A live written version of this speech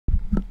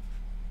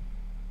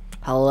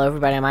Hello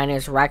everybody, my name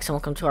is Rex and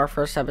welcome to our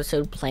first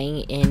episode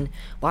playing in...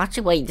 Well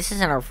actually wait, this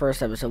isn't our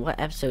first episode. What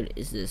episode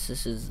is this?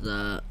 This is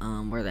the,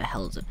 where the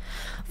hell is it?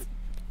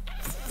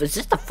 Is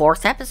this the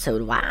 4th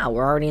episode? Wow,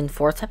 we're already in the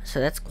 4th episode.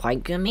 That's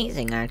quite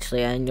amazing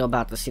actually. And you're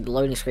about to see the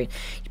loading screen.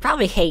 You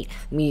probably hate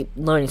me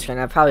loading screen.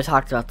 I've probably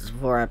talked about this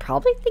before. I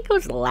probably think it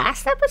was the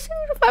last episode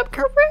if I'm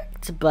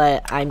correct,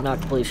 but I'm not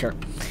completely sure.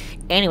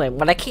 Anyway,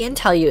 what I can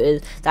tell you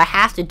is that I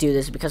have to do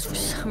this because for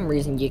some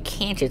reason you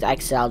can't just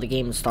exit out of the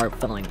game and start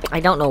filming.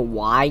 I don't know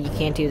why you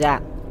can't do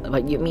that,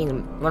 but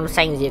what I'm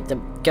saying is you have to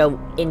go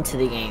into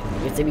the game.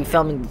 You have to be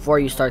filming before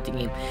you start the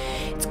game.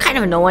 It's kind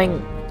of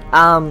annoying,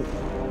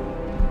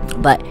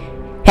 but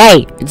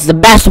hey, it's the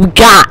best we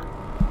got.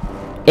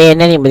 And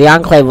anyway, the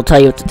Enclave will tell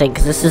you what to think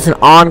because this is an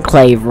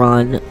Enclave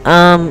run.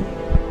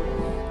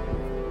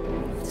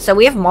 So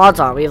we have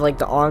mods on. We have like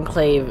the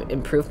Enclave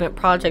Improvement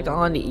Project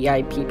on, the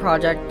EIP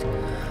project.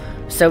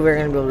 So we're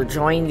going to be able to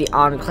join the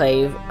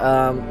Enclave.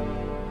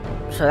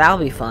 So that'll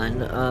be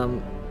fun.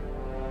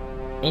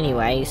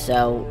 Anyway,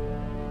 so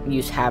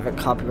use Havoc,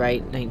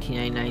 copyright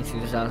 1999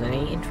 through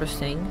 2008.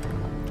 Interesting.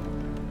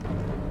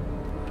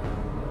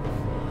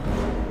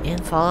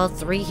 And Fallout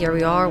 3, here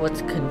we are. Let's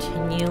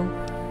continue.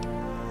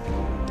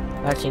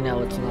 Actually,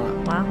 no, it's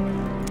not. Wow.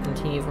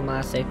 Continue from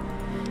last save.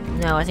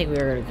 No, I think we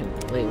were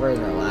gonna wait, where's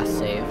our last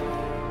save?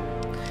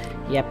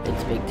 Yep,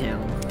 it's Big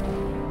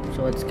Town.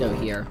 So let's go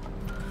here.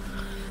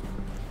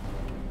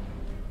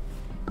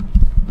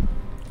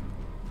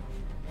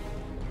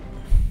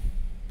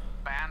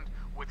 And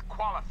with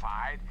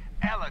qualified,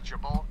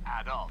 eligible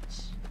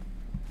adults.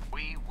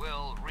 We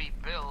will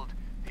rebuild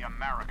the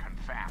American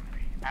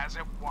family as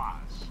it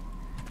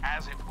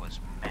was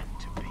meant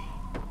to be.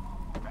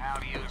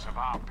 Values of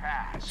our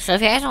past. So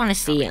if you guys want to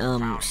see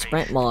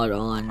Sprint mod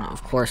on,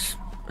 of course,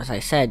 as I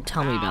said,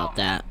 tell me about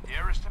that.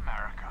 Dearest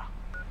America,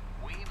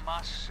 we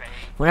must save.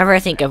 Whenever I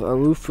think of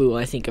Arufu,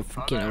 I think of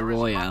freaking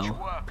Arroyo.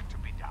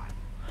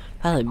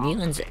 By the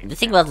mutants, the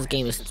thing about this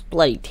game is it's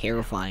bloody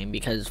terrifying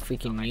because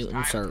freaking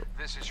mutants are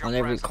on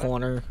every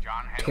corner.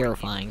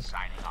 Terrifying.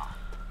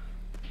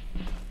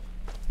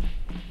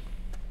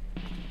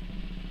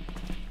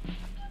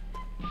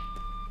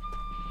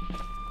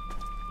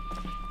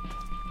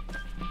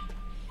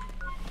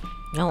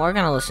 No, we're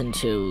gonna listen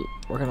to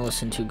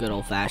good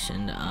old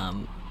fashioned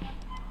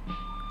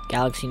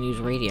Galaxy News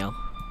Radio.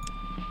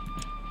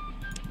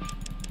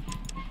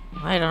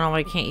 I don't know why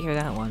I can't hear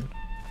that one.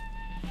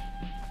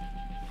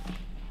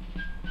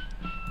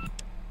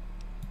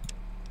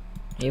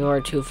 Maybe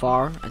we're too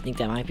far. I think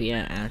that might be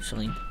it,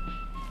 actually.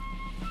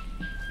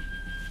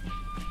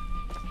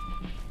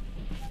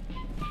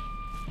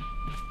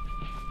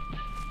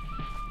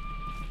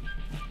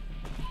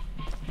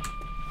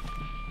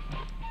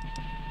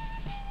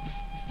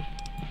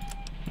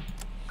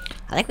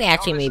 I think we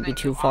actually may be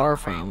too far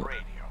from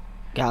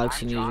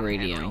Galaxy News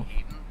Radio.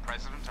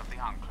 President of the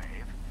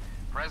Enclave,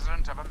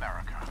 President of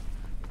America,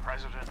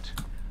 President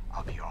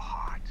of your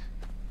heart.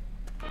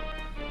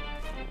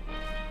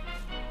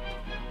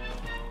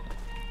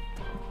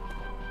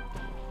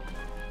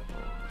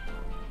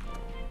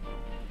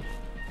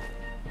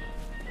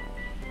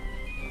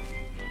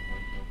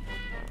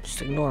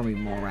 Just ignore me,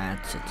 more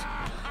rats. It's...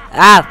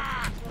 Ah!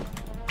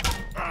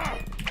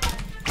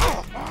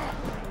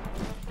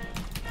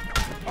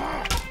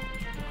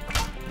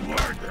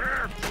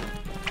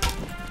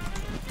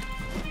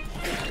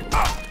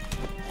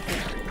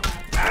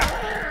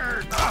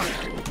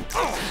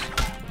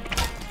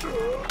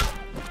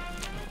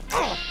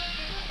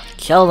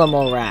 Kill the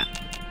mole rat.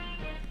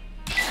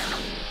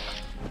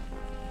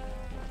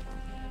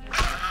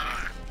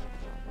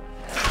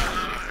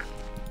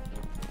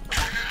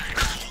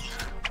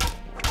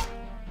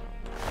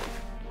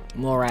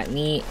 Mole rat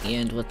meat,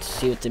 and let's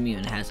see what the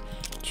mutant has.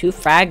 2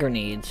 frag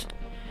grenades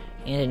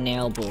and a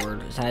nail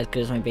board. Is that as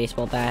good as my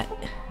baseball bat?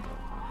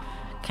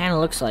 Kinda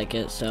looks like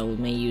it, so we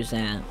may use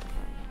that.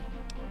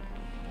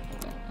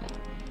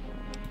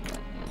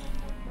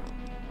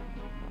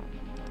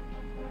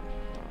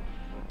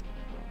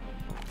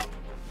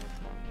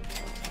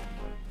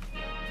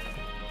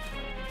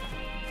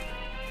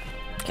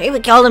 Okay, we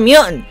killed a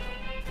mutant!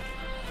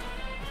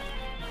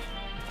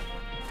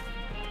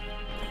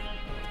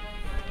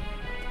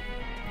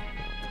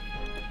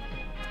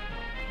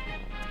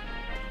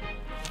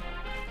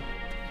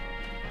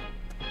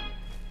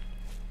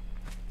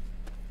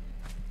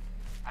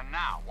 And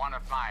now, one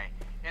of my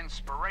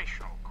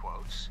inspirational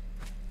quotes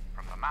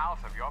from the mouth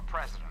of your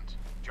president,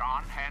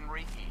 John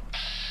Henry Eaton.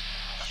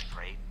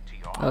 Straight to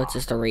your Oh, it's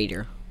just a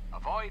raider.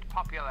 Avoid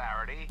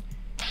popularity,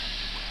 and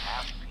you will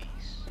have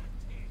peace.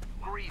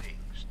 Greetings,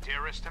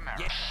 dearest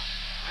America.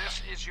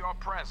 This is your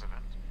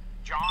president,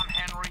 John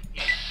Henry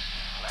Eaton.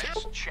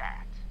 Let's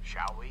chat,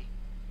 shall we?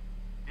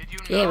 Did you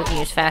know Yeah, we can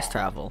use fast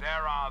travel.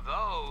 there are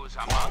those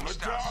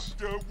amongst us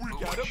who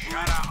would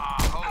shatter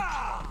our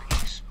hopes for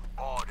peace,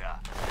 order,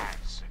 and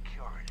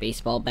security?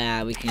 Baseball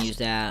bat, we can use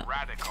that.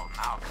 Radical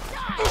Malcolm.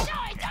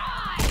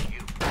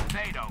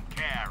 They don't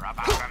care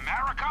about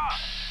America.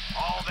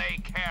 All they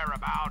care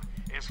about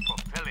is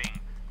fulfilling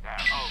their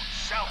own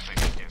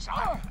selfish desires.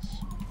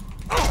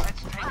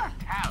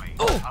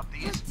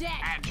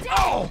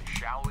 agitated,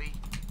 shall we?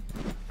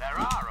 There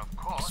are, of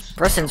course, This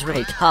person's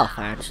really tough,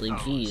 actually.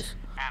 Jeez.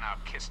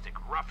 anarchistic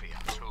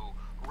ruffians who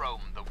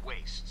roam the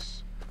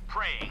wastes,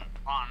 preying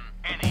on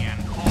any and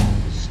all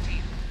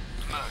stealing,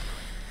 murdering.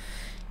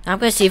 I'm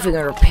gonna see if we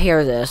can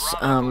repair this.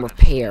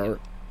 Repair.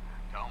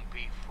 Don't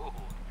be fooled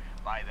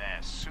by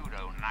their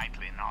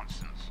pseudo-knightly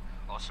nonsense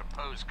or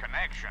supposed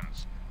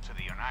connections to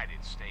the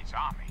United States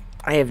Army.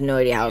 I have no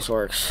idea how this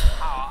works.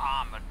 Our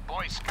armored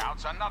Boy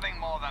Scouts are nothing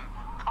more than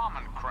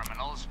common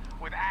criminals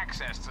with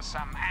access to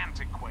some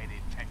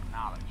antiquated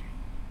technology.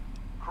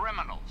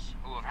 Criminals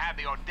who have had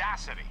the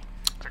audacity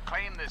to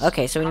claim this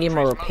Okay, so we need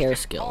more country's repair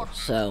most skills, important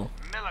so...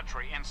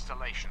 military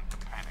installation, the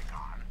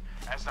Pentagon,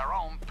 as their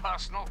own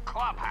personal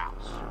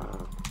clubhouse.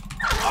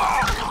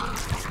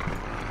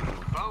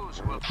 Those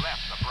who have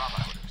left the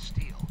Brotherhood of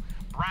Steel,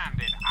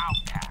 branded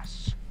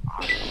outcasts,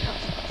 are just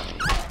as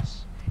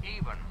dangerous,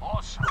 even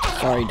more so.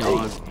 Sorry,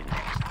 dog.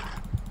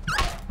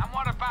 And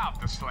what about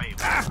the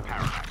slaves in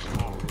Paradise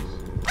Falls?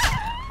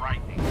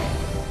 Frightening.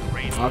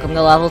 Welcome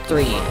to level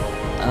 3.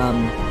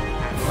 And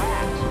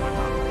last but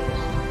not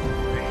least,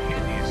 the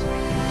hideously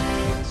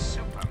mutated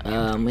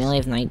super We only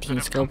have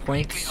 19 skill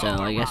points, so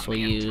I guess we'll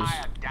use...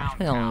 I think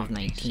we only have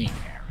 19.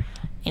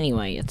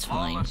 Anyway, it's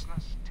fine.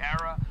 Lawlessness,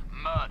 terror,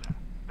 murder.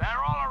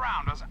 They're all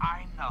around us.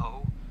 I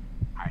know.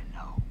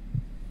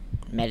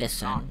 Not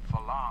Medicine.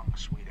 for long,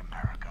 sweet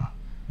America.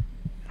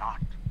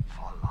 Not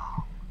for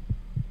long.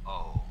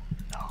 Oh,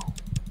 no.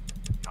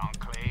 The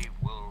Enclave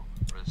will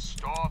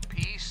restore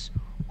peace,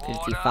 order,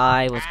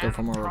 55, let's go and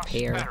for more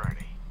repair.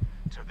 prosperity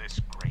to this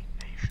great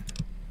nation.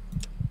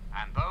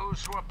 And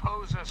those who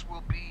oppose us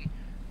will be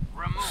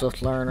removed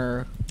Swift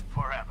learner.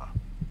 forever.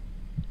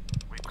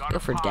 We've got Go a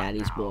for fight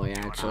Daddy's now, boy, you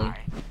and actually. I.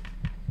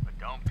 But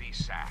don't be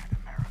sad,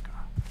 America.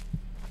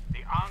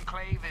 The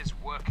Enclave is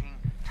working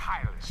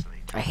tirelessly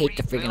to I hate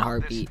the freaking rebuild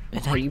heartbeat.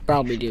 this I know you great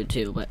probably nation.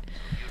 do too, but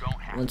You don't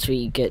have once to.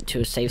 we get to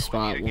a safe We'll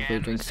spot, meet we'll go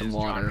again. drink This some is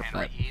water, John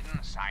but... Henry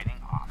Eden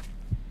signing off.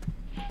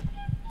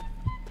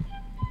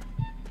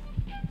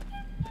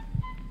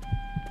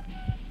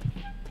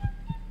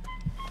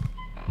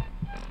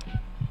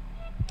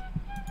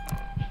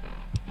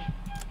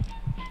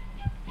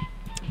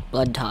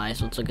 Blood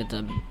ties. Let's look at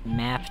the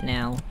map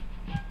now.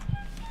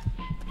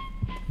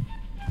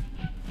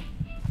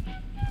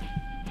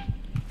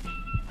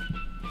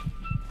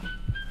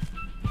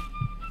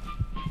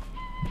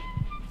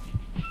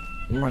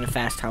 I'm gonna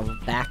fast travel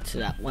back to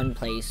that one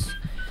place.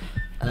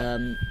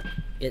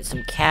 Get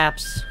some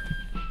caps.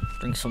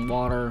 Drink some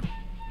water.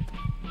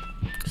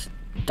 This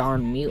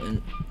darn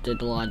mutant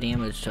did a lot of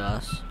damage to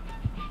us.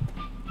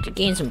 To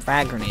gain some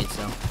frag grenades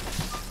though.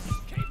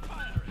 Keep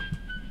firing.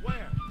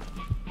 Where?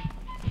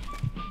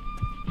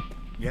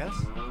 Yes?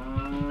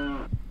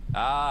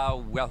 Ah,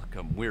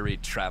 welcome, weary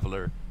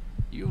traveler.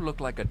 You look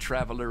like a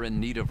traveler in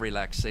need of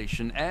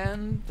relaxation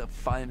and the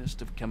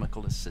finest of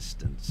chemical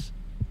assistance.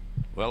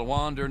 Well,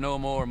 wander no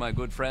more, my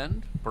good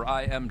friend, for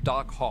I am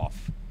Doc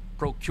Hoff,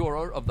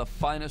 procurer of the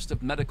finest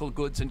of medical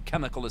goods and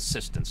chemical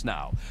assistance.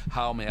 Now,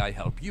 how may I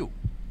help you?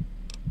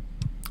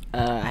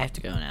 I have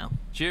to go now.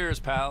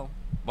 Cheers, pal.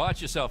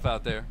 Watch yourself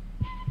out there.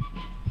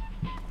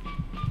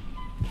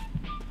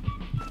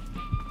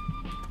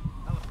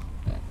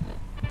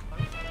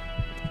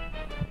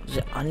 Is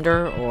it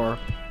under or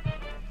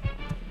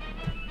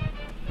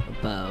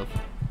above?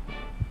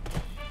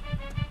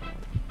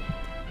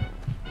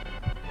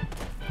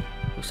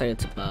 Looks like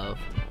it's above.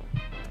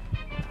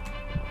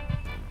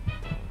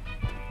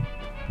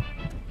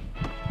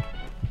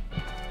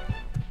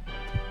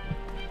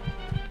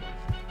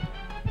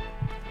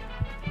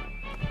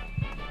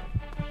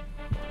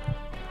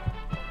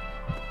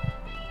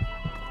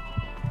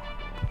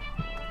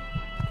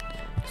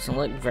 Doesn't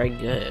look very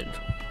good.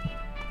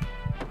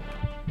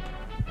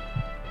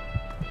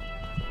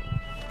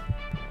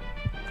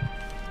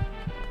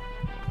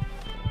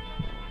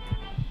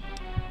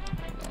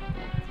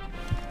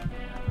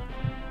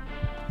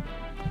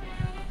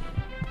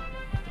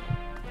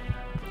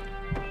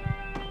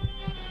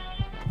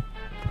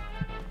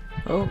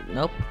 Oh,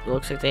 nope.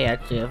 Looks like they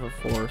actually have a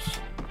force.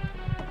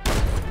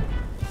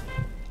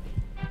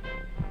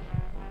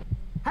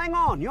 Hang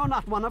on, you're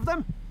not one of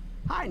them.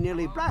 I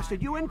nearly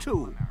blasted you in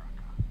two.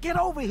 Get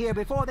over here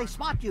before they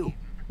spot you.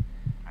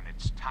 And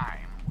it's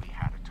time we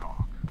had a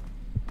talk.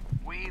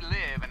 We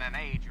live in an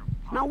age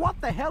of Now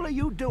what the hell are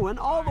you doing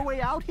all the way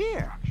out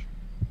here?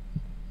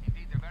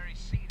 Indeed, the very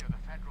seat of the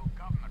federal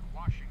government,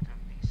 Washington,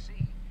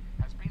 D.C.,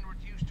 has been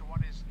reduced to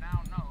what is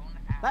now known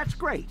as... That's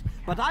great,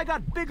 but I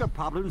got bigger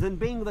problems than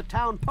being the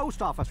town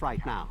post office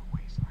right now.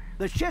 Wasteland.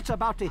 The shit's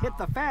about to hit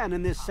the fan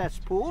in this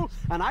cesspool,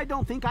 and I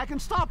don't think I can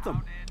stop How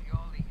them. did your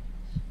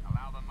leaders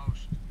allow the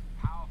most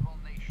powerful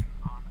nation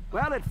on earth?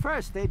 Well, at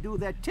first they do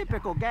their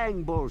typical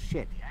gang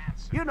bullshit.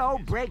 You know,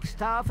 break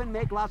stuff and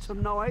make lots of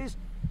noise.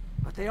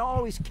 But they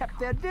always kept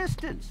their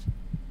distance.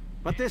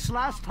 But this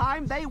last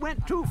time, they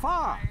went too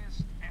far.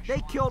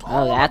 They killed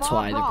all that's of our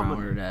why the Brahmin.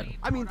 Brahmin are dead.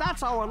 I mean,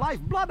 that's our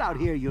lifeblood out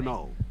here, you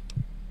know.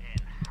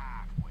 In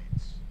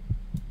half-wits.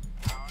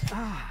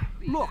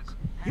 Look,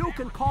 You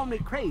can call me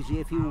crazy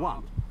if you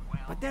want,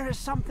 but there is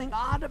something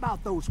odd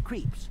about those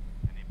creeps.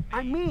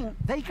 I mean,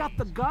 they got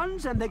the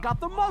guns and they got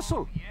the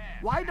muscle.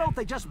 Why don't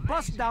they just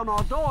bust down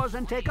our doors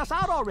and take us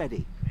out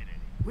already?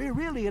 We're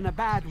really in a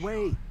bad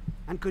way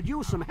and could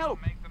use some help.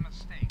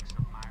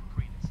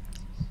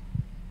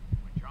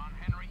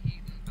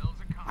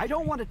 I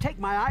don't want to take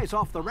my eyes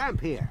off the ramp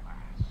here.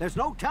 There's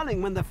no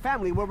telling when the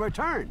family will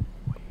return.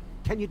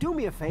 Can you do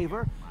me a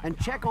favor and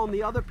check on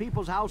the other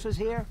people's houses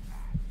here?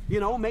 You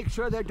know, make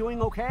sure they're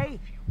doing okay?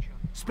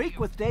 Speak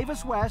with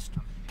Davis West,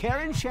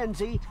 Karen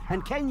Shenzi,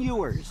 and Ken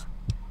Ewers.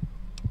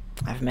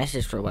 I have a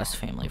message for West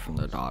family from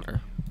their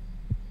daughter.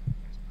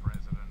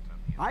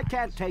 I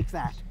can't take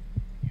that.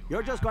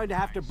 You're just going to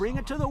have to bring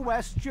it to the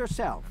West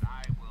yourself.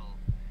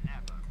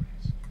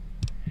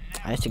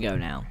 I have to go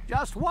now.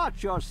 Just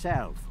watch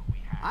yourself.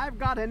 I've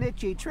got an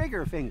itchy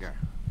trigger finger.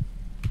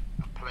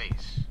 A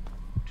place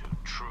to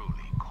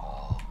truly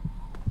call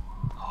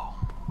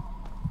home.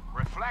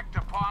 Reflect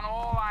upon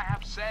all I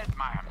have said,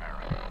 my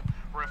America.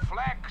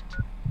 Reflect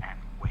and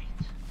wait.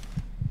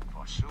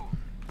 For soon,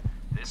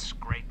 this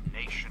great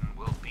nation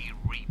will be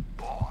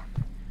reborn,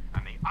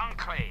 and the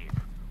Enclave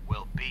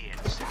will be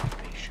in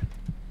salvation.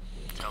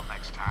 Until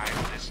next time,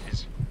 this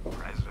is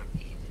President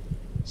Eden,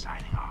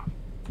 signing off.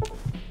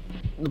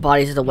 The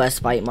bodies of the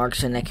West bite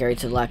marks in the neck area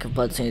to the lack of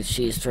blood stains.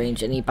 She is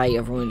strange. Any bite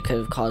of wound could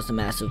have caused a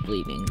massive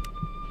bleeding.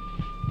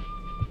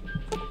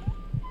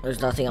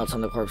 There's nothing else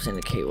on the corpse to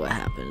indicate what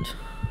happened.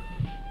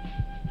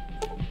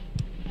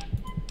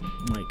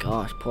 Oh my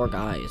gosh, poor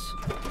guys.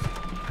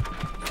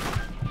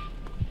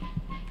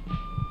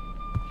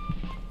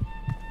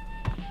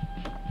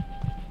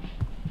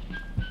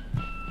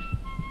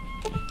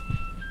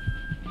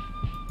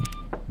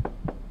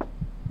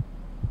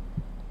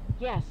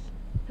 Yes.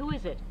 Who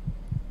is it?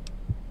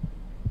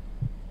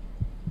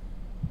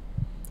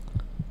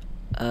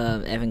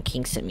 Evan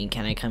King sent me.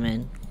 Can I come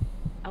in?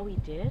 Oh, he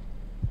did?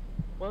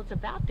 Well, it's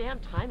about damn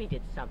time he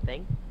did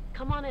something.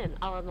 Come on in.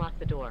 I'll unlock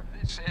the door.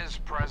 This is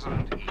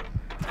President Eden.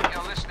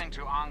 You're listening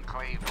to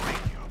Enclave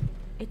Radio.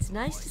 It's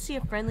nice to see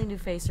a friendly new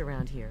face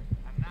around here.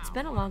 It's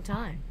been a long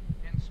time.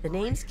 The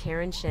name's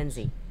Karen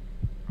Shenzi.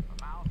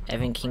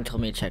 Evan King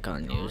told me to check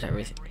on news.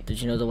 Everything.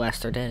 Did you know the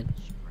West are dead?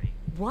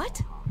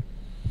 What?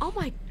 Oh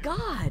my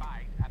God!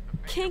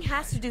 King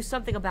has to do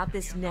something about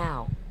this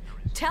now.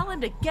 Tell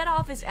him to get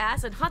off his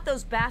ass and hunt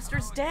those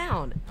bastards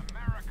down.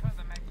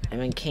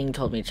 Evan King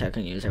told me to check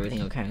on you. Is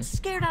everything okay? I'm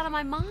scared out of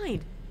my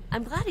mind.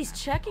 I'm glad he's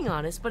checking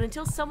on us, but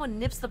until someone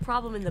nips the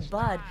problem in the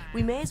bud,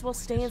 we may as well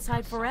stay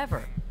inside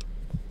forever.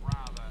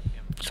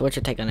 So what's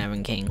your take on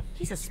Evan King?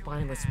 He's a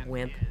spineless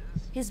wimp.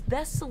 His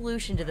best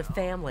solution to the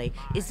family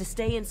is to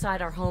stay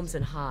inside our homes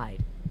and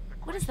hide.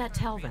 What does that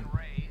tell them?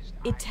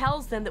 It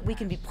tells them that we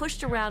can be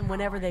pushed around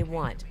whenever they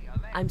want.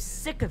 I'm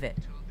sick of it.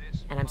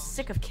 And I'm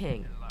sick of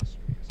King.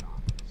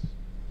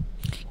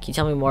 Can you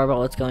tell me more about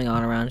what's going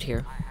on around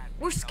here?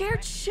 We're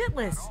scared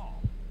shitless.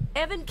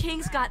 Evan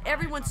King's got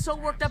everyone so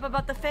worked up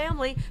about the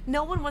family,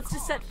 no one wants to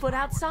set foot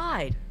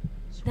outside.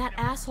 That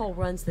asshole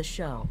runs the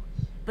show.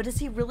 But does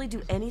he really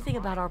do anything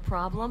about our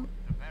problem?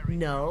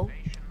 No.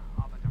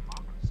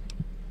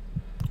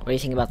 What do you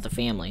think about the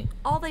family?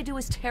 All they do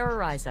is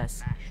terrorize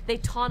us. They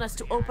taunt us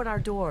to open our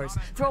doors,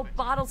 throw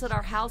bottles at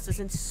our houses,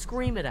 and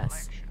scream at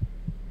us.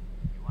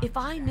 If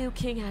I knew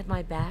King had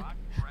my back,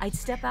 I'd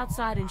step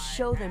outside and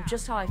show them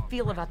just how I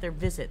feel about their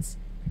visits,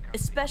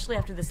 especially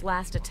after this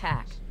last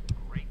attack.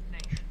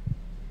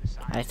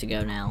 I have to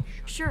go now.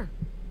 Sure,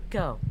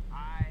 go.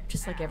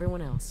 Just like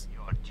everyone else.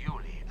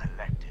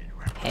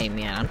 Hey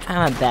man, I'm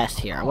trying my best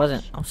here. I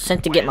was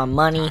sent to get my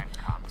money.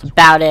 That's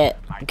about it.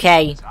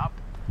 Okay.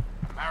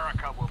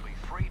 America will be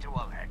free to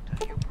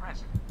elect a new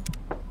president.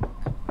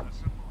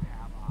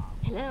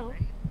 Hello?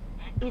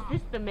 Is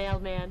this the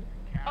mailman?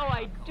 Oh,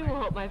 I do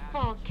hope my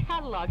fall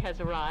catalog has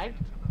arrived.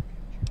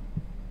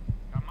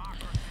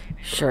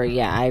 Sure,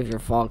 yeah, I have your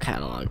fall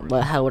catalog.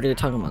 What are you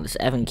talking about? This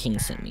Evan King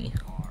sent me.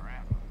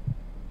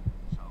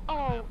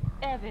 Oh,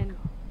 Evan,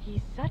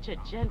 he's such a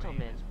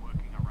gentleman.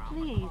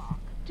 Please,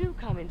 do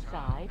come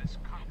inside.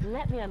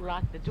 Let me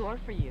unlock the door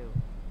for you.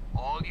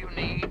 All you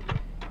need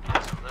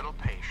is a little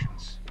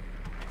patience.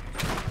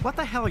 What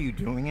the hell are you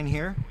doing in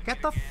here?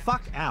 Get the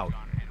fuck out.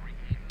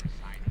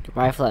 Your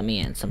wife let me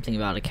in. Something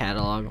about a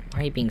catalog. Why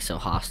are you being so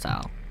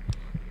hostile?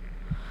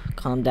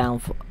 Calm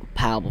down,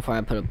 pal, before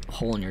I put a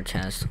hole in your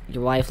chest.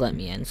 Your wife let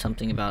me in.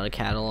 Something about a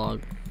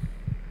catalog.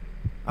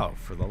 Oh,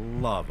 for the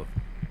love of...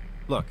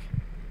 Look,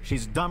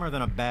 she's dumber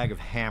than a bag of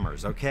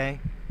hammers, okay?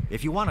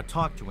 If you want to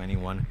talk to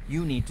anyone,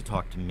 you need to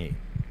talk to me.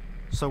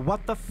 So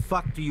what the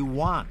fuck do you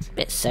want?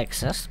 Bit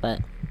sexist,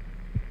 but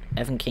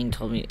Evan King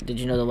told me. Did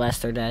you know the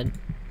West are dead?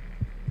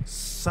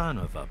 Son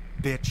of a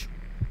bitch.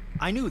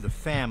 I knew the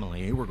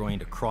family were going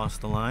to cross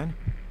the line.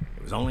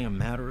 It was only a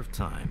matter of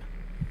time.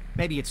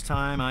 Maybe it's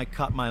time I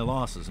cut my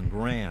losses and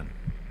ran.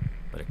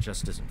 But it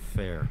just isn't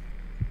fair.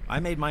 I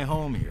made my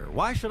home here.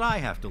 Why should I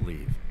have to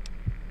leave?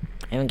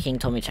 Evan King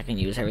told me to check on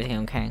you. Is everything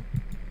okay?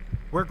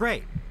 We're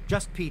great.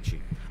 Just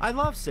peachy. I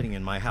love sitting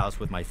in my house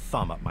with my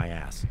thumb up my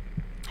ass.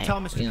 Tell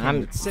Mr. King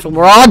that that's sitting what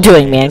we're all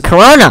doing, here man. isn't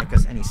Corona! gonna make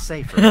us any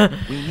safer.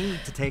 We need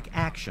to take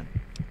action.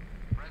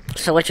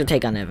 So what's your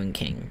take on Evan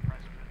King?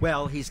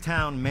 Well, he's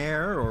town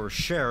mayor or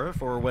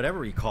sheriff or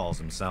whatever he calls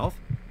himself.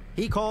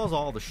 He calls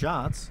all the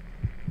shots.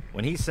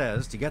 When he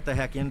says to get the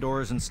heck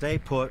indoors and stay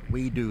put,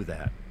 we do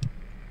that.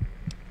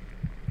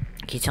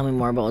 Can you tell me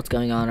more about what's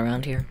going on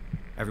around here?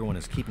 Everyone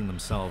is keeping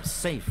themselves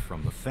safe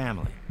from the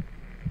family.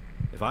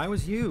 If I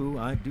was you,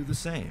 I'd do the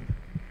same.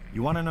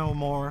 You want to know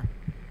more?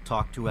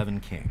 Talk to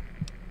Evan King.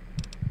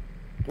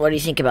 What do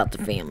you think about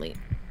the family?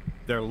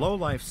 They're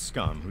low-life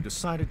scum who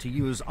decided to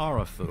use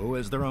Arafu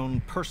as their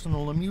own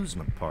personal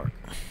amusement park.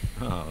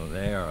 Oh,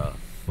 they are a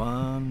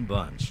fun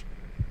bunch.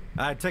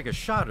 I'd take a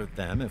shot at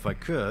them if I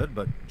could,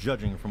 but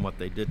judging from what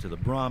they did to the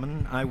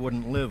Brahmin, I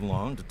wouldn't live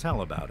long to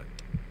tell about it.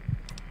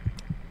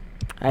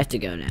 I have to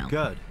go now.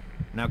 Good.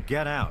 Now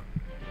get out.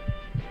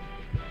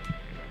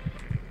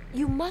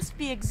 You must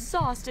be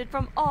exhausted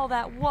from all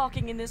that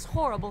walking in this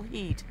horrible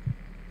heat.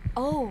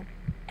 Oh,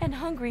 and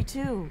hungry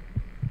too.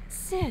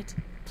 Sit,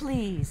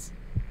 please.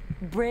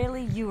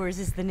 Brayley Ewers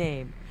is the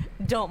name.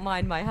 Don't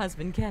mind my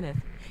husband, Kenneth.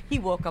 He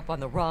woke up on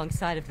the wrong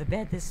side of the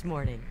bed this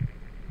morning.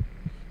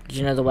 Did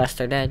you know the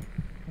West are dead?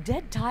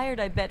 Dead tired,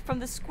 I bet, from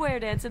the square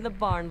dance in the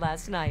barn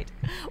last night.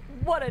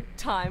 What a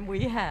time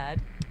we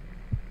had.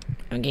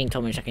 Evan King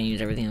told me I can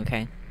use everything,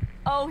 okay?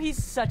 Oh,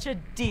 he's such a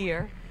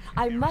dear.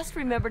 I must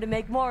remember to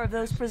make more of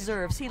those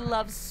preserves he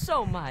loves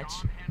so much.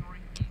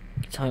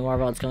 Tell me more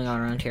about what's going on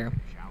around here.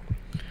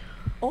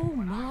 Oh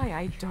my,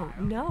 I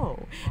don't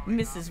know.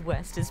 Mrs.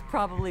 West is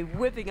probably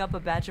whipping up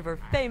a batch of her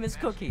famous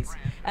cookies,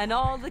 and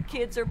all the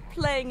kids are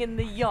playing in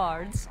the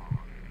yards.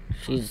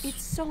 She's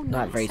It's so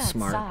not nice very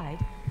smart.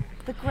 outside.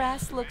 The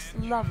grass looks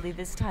lovely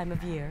this time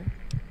of year.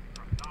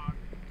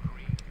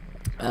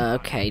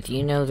 Okay, do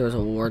you know there was a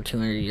war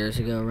 200 years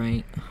ago,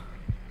 right?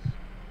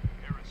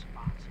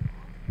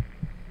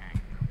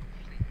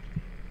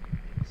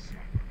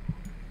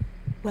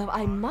 Well,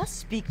 I must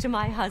speak to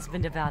my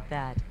husband about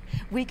that.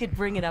 We could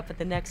bring it up at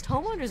the next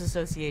homeowners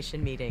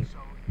association meeting.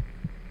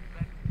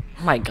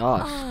 Oh my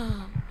gosh.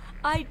 Ah,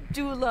 I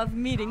do love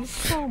meetings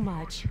so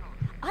much.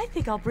 I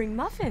think I'll bring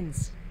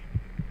muffins.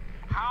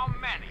 How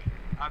many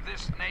of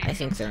this I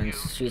think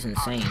she's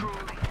insane.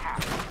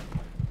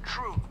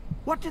 True.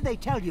 What did they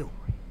tell you?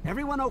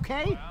 Everyone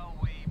okay?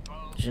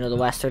 Did you know the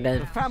West are The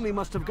dead? family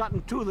must have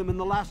gotten to them in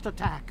the last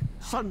attack.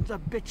 Sons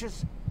of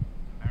bitches.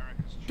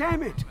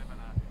 Damn it!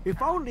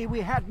 If only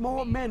we had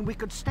more men, we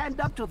could stand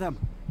up to them.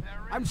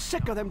 I'm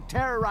sick of them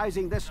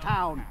terrorizing this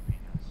town.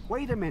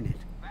 Wait a minute.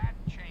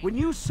 When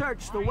you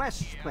searched the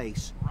West's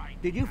place,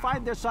 did you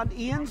find their son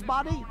Ian's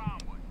body?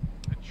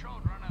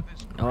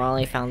 No, I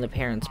only found the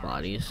parents'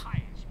 bodies.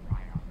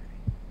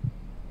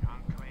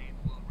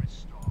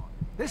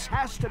 This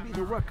has to be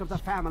the work of the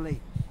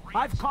family.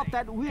 I've caught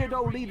that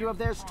weirdo leader of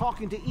theirs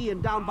talking to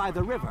Ian down by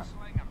the river.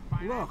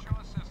 Look,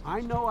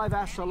 I know I've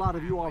asked a lot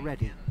of you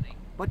already,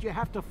 but you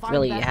have to find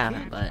Really, that you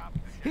haven't, kid. but...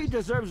 He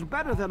deserves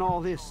better than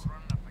all this.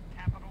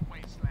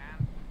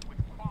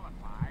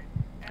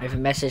 I have a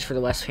message for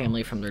the West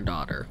family from their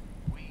daughter.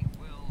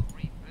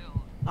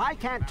 I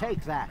can't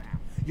take that.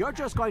 You're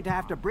just going to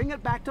have to bring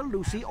it back to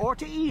Lucy or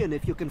to Ian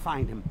if you can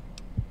find him.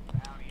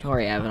 Don't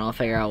worry, Evan, I'll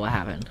figure out what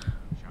happened.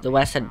 The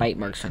West had bite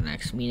marks on their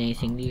necks. Mean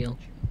anything to you?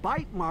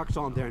 Bite marks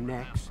on their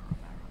necks?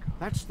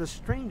 That's the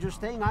strangest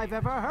thing I've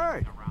ever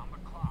heard.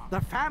 The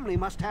family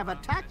must have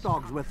attack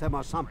dogs with them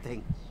or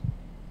something.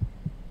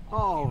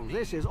 Oh,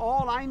 this is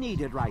all I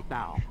needed right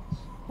now.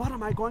 What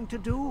am I going to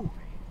do?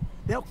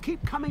 They'll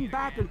keep coming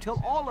back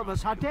until all of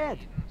us are dead.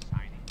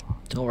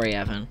 Don't worry,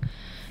 Evan.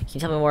 Can you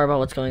tell me more about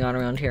what's going on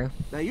around here?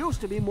 There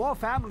used to be more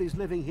families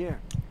living here.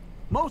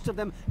 Most of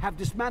them have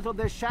dismantled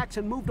their shacks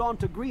and moved on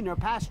to greener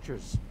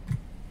pastures.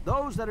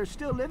 Those that are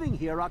still living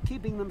here are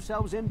keeping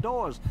themselves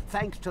indoors,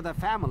 thanks to the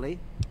family.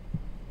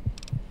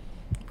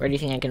 Where do you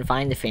think I can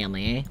find the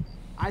family, eh?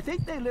 I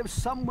think they live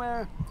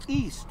somewhere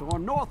east or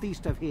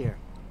northeast of here.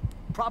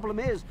 Problem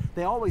is,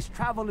 they always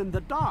travel in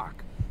the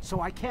dark,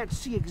 so I can't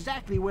see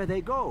exactly where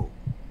they go.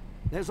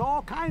 There's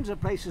all kinds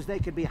of places they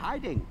could be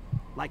hiding,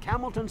 like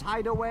Hamilton's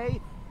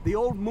Hideaway, the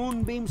old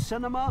Moonbeam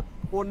Cinema,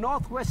 or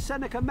Northwest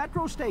Seneca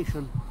Metro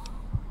Station.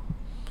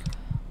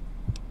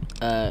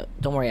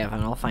 Don't worry,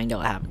 Evan. I'll find out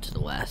what happened to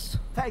the West.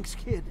 Thanks,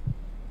 kid.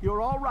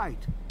 You're all right.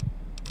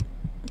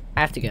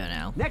 I have to go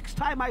now. Next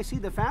time I see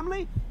the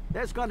family,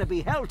 there's gonna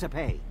be hell to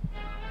pay.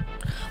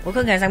 Well,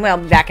 good guys, I'll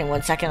be back in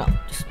 1 second.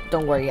 Just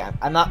don't worry,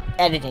 I'm not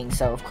editing,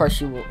 so of course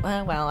you will.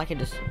 Well, I could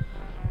just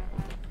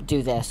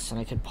do this and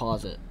I could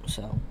pause it.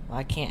 So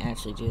I can't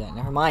actually do that.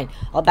 Never mind.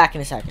 I'll be back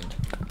in a second.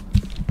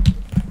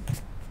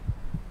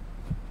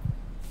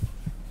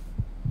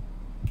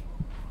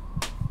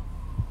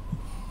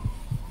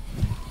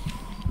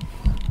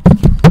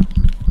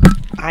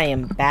 I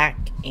am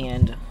back,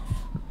 and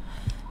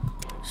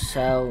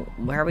so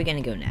where are we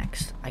gonna go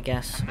next? I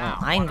guess. Well,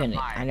 I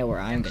know where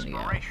I'm gonna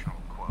go.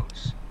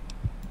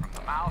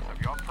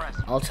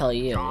 I'll tell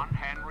you.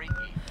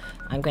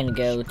 I'm gonna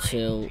go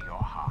to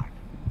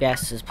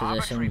Best's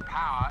position.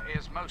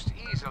 is most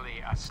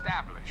easily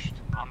established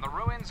on the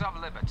ruins of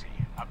liberty,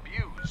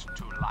 abused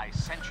to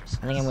licentiousness.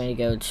 I think I'm gonna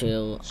go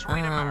to Sweet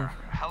America.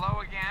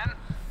 Hello again.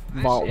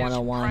 This Vault is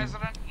 101.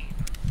 President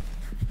Eden.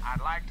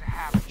 I'd like to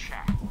have a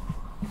chat.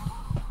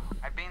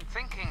 I've been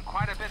thinking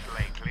quite a bit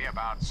lately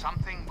about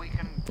something we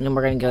can. And then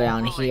we're gonna go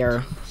down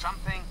here.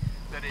 Something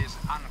that is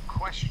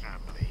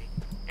unquestionably,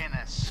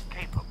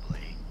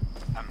 inescapably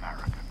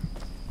American.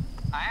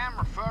 I am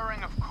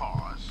referring, of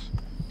course,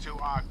 to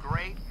our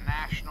great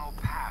national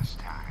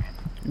pastime.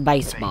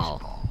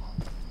 Baseball.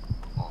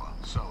 Or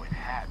so it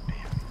had been.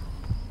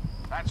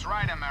 That's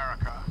right,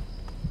 America.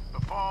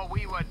 Before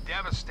we were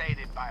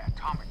devastated by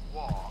atomic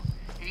war,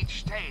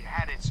 each state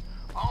had its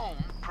own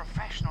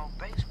professional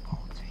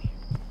baseball team.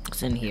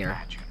 What's in here?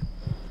 Imagine.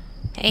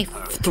 Hey,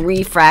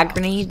 3 frag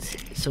grenades,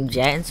 some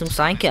jet, and some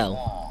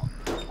psycho.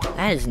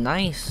 That is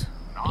nice.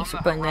 Thanks for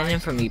putting that in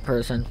for me,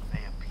 person. They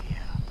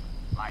appear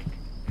like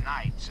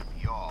knights of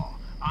yore,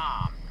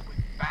 armed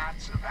with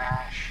bats of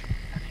ash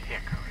and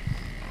hickory.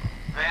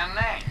 Their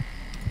name,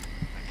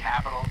 the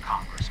Capitol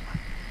Congressmen.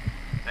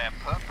 Their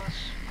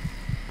purpose,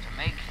 to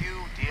make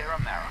you, dear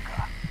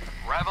America,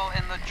 revel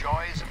in the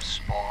joys of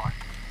sport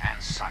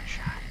and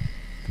sunshine.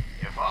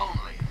 If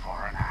only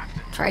for an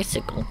afternoon.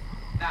 Tricycle.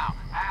 Now,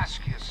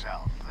 ask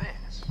yourself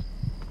this.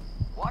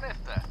 What if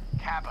the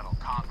Capitol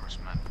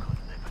Congressmen could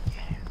live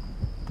again?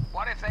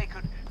 What if they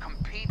could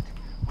compete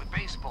with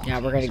baseball Yeah,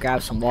 we're teams gonna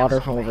grab some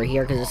water from over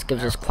here because this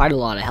gives us quite a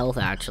lot of health,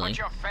 Put actually.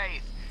 your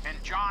faith in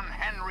John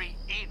Henry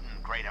Eden,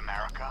 great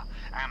America,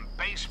 and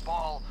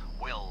baseball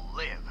will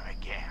live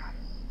again.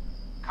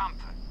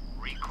 Comfort,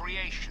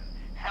 recreation,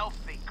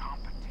 healthy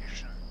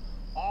competition,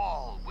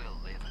 all will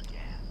live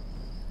again.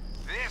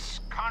 This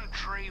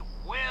country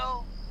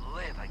will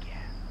live again.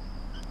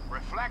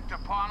 Reflect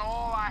upon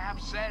all I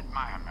have said,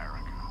 my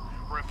America.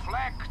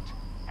 Reflect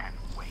and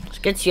wait. This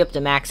gets you up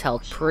to max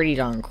health pretty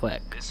darn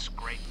quick. This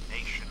great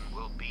nation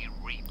will be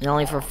reborn. And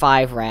only for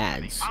 5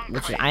 rads,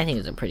 which I think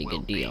is a pretty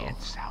good deal.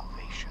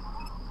 Salvation.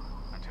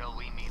 Until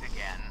we meet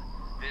again,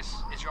 this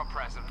is your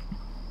president,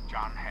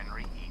 John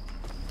Henry Eden.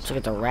 Let's look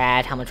at the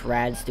rad. How much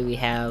rads do we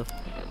have?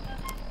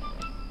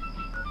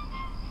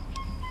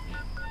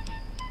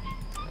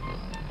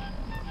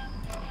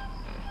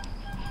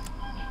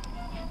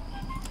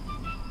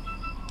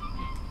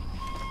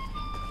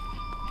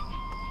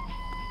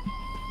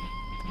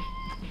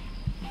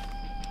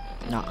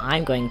 Now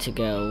I'm going to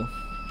go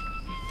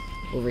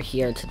over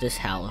here to this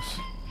house.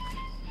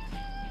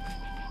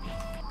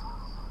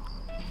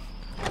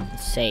 And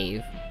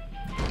save.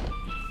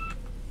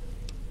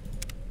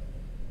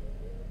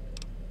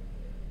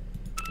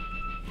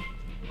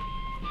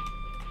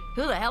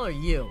 Who the hell are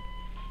you?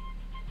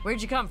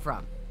 Where'd you come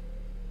from?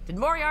 Did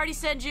Moriarty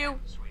send you?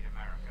 Sweet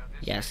America,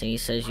 this Yes, and he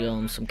says you owe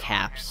him some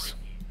caps.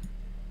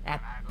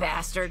 That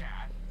bastard.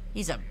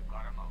 He's a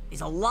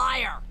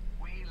liar.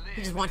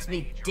 He just wants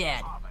me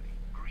dead.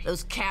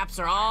 Those caps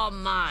are all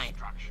mine.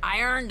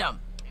 I earned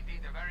them.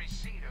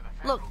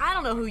 Look, I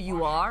don't know who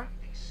you are.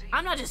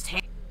 I'm not just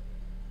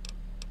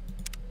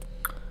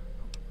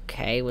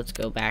Okay, let's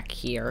go back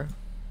here.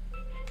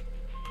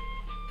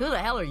 Who the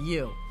hell are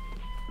you?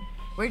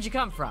 Where'd you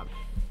come from?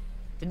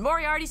 Did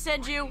Moriarty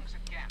send you?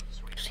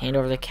 Just hand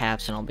over the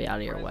caps and I'll be out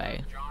of your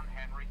way.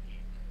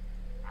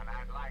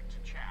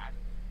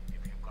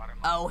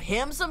 Oh,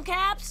 him some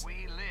caps?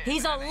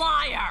 He's a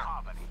liar.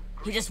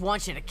 He just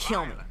wants you to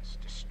kill me.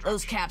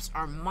 Those caps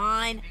are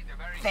mine,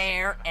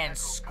 fair and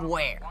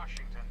square.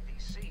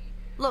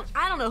 Look,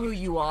 I don't know who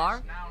you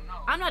are.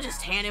 I'm not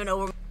just handing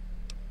over.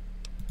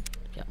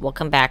 Yeah, we'll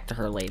come back to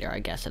her later, I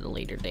guess, at a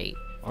later date.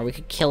 Or we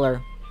could kill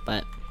her,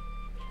 but...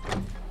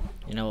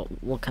 You know,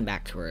 we'll come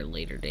back to her at a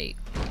later date.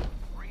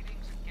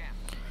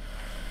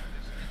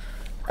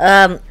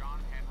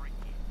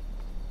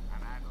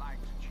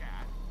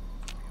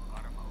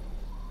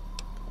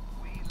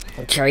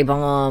 Cherry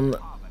Bomb,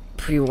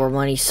 pre-war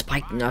money,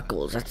 spiked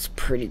knuckles. That's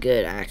pretty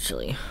good,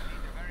 actually.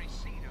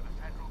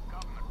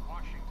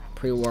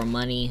 Pre-war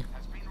money.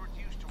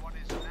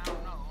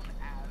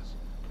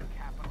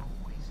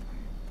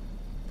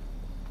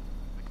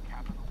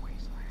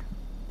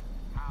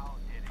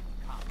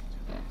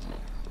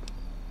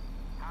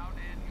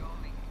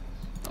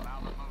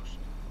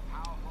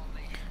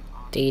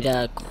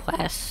 Data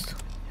quest.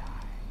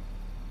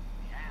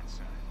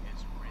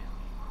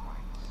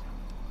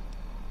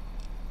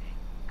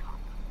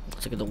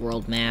 Let's look at the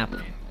world map.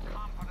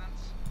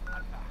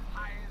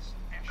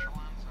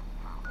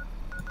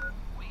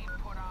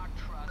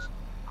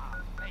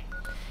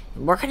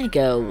 We're gonna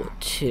go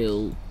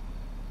to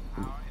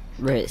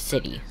Rivet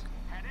City.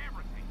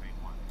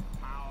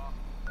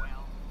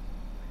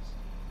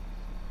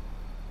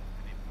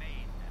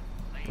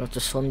 We'll have to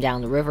swim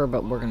down the river,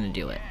 but we're gonna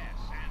do it.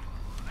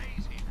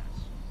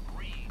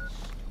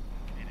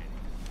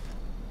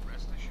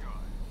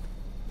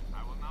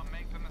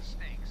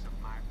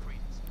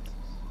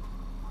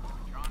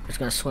 We're just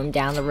gonna swim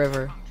down the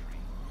river.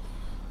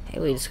 Hey,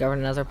 we discovered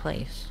another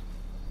place.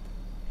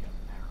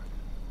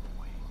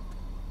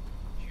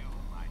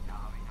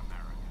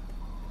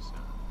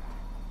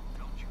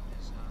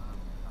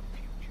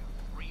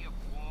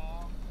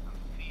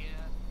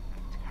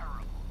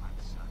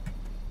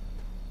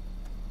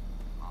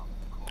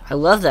 I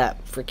love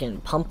that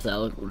freaking pump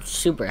though. It's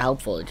super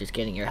helpful at just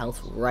getting your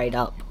health right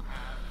up.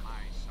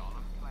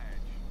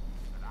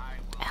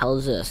 Hell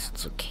is this?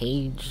 It's a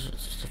cage.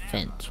 It's just a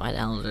fence. Why the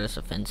hell is there just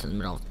a fence in the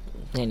middle?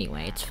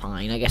 Anyway, it's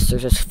fine. I guess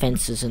there's just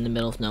fences in the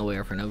middle of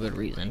nowhere for no good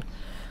reason.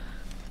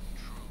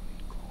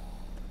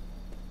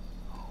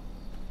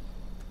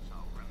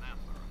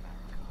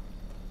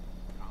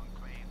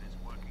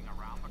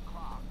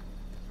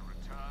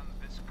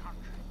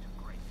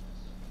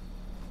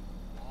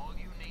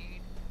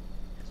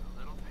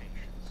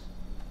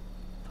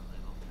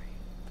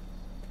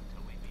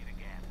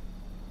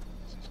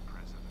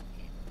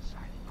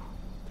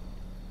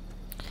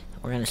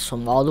 We're gonna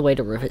swim all the way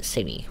to Rivet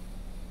City.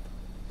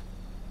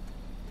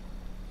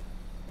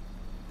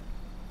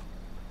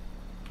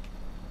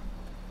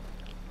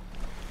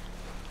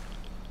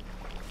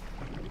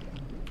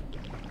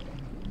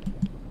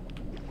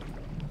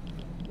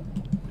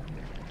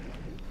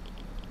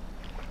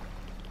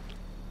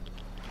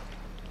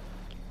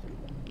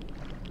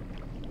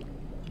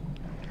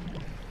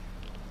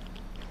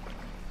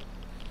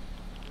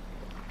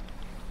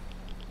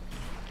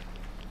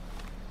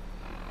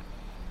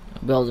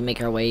 Be able to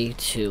make our way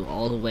to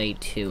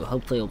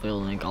hopefully we'll be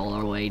able to make all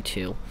our way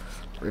to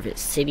Rivet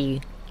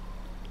City.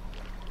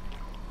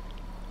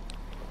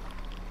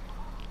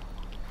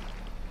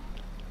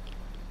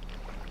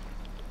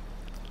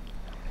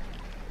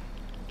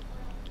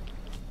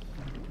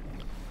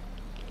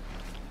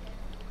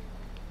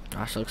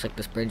 Gosh, looks like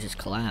this bridge has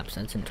collapsed.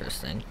 That's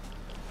interesting.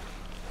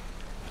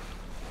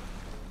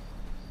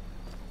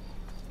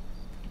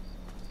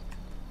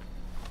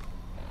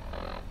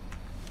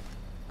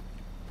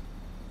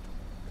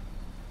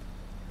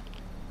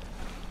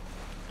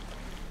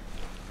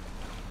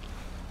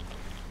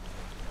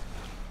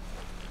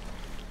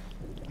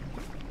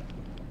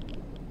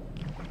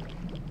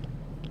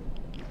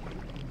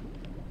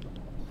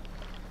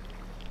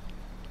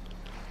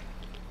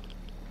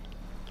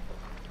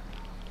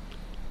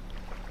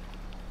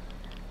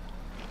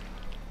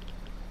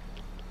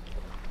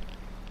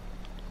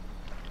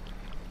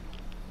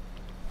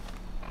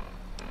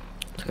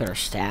 Let's look at our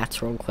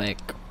stats real quick.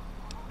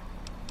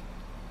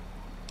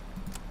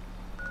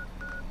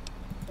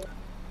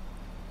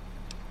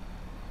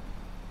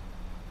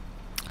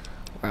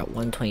 We're at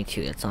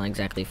 122. That's not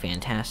exactly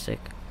fantastic.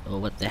 Oh,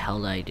 what the hell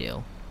did I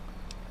do?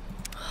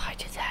 Oh, I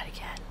did that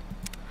again.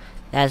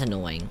 That's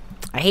annoying.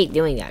 I hate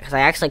doing that because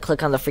I actually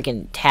click on the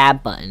freaking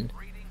tab button.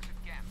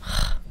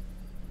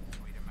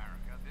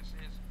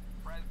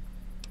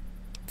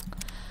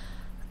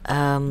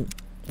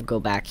 Go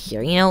back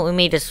here. You know, we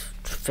may just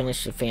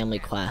finish the family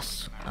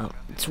quest.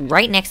 It's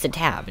right next to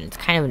tab, and it's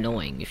kind of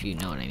annoying if you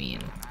know what I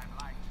mean.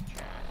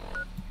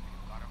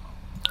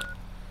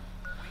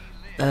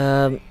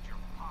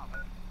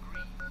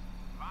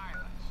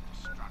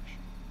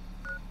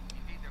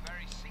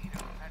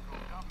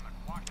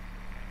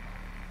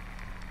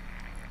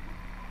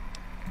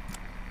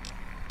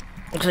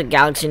 Looks like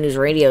Galaxy News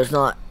Radio is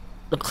not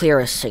the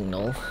clearest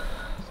signal.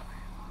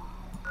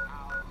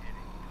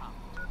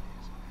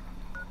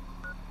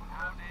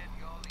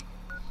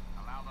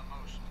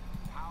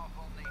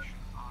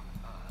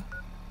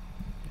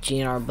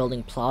 GNR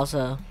Building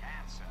Plaza.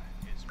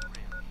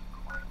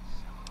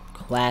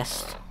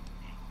 Quest.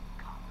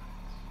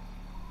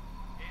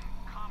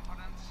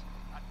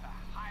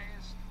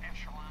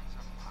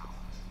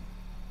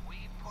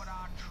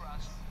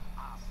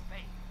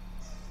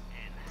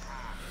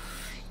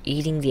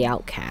 Eating the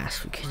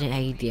outcast. We couldn't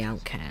eat the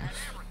outcast.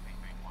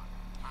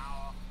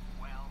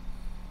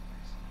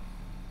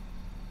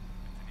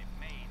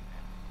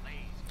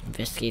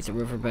 Investigate the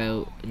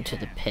riverboat into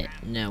the pit.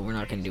 No, we're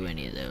not going to do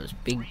any of those.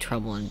 Big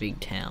Trouble in Big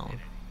Town.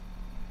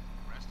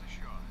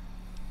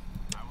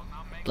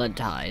 Blood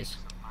ties.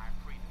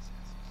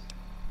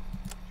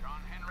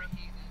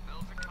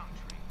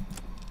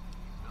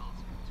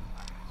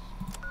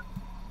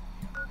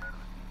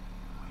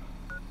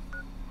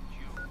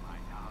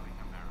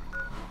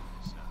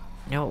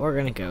 You know what, we're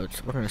gonna go.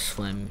 We're gonna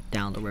swim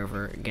down the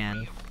river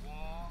again.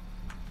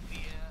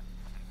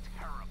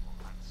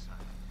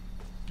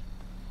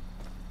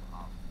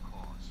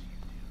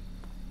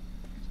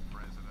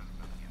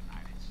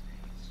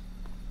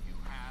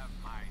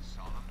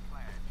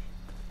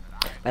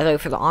 By the way,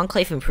 for the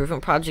Enclave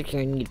Improvement Project,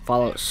 you're gonna need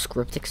Fallout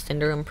Script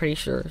Extender, I'm pretty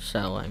sure.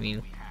 So, I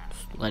mean,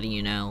 just letting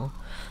you know.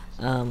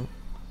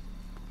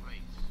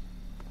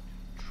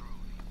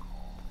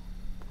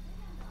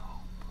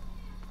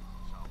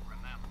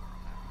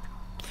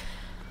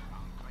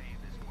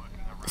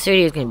 This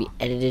video is going to be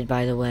edited,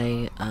 by the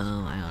way. I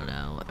don't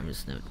know. I'm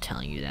just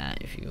telling you that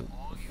if you...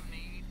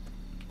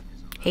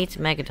 Hates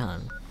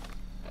Megaton.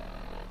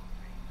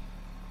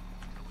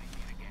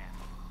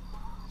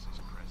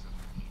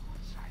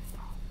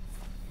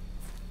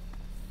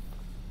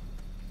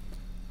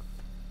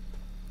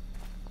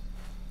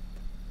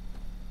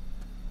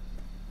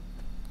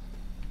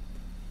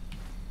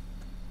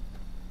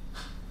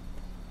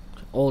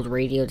 Old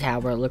radio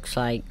tower, it looks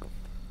like.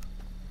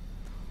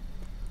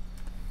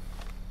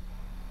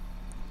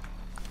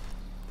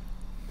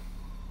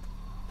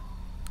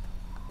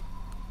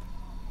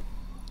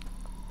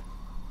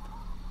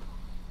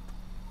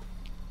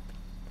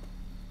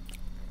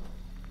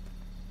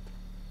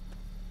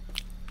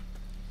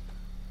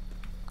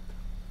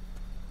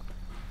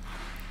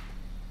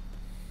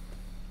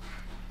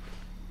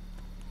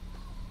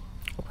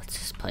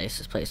 place.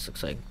 This place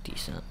looks like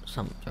decent.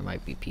 There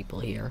might be people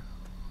here.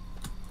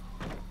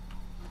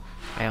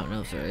 I don't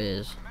know if there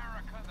is.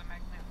 America the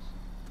Magnificent.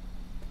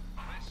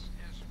 This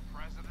is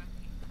President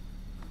Eden,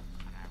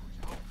 and I was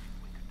hoping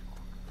we could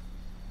talk.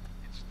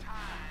 It's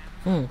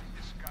time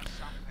to discuss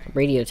something.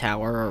 Radio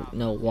tower, or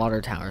no,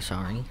 water tower,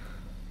 sorry.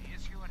 The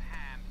issue at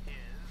hand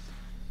is,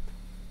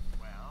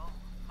 well,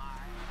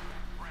 my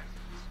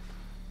presidency.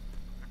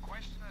 The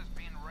question has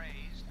been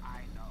raised,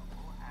 I know,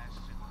 as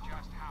to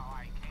just how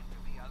I came to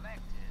be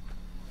elected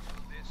to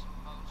this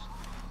most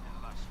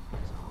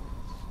illustrious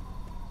office,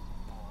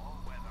 or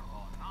whether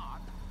or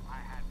not I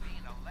had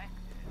been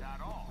elected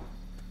at all.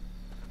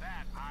 To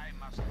that I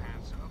must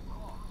answer, of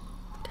course.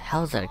 The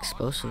hell is that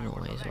explosive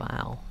noise?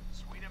 Wow.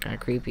 Kinda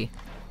creepy.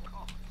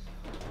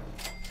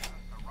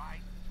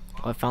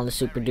 Oh, I found the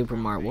super duper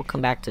mart. We'll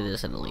come back to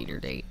this at a later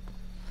date.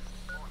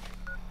 In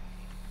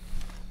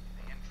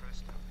the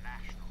interest of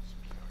national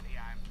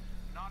security, I'm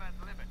not at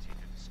liberty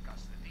to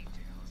discuss the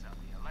details of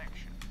the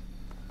election.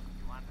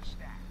 You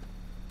understand?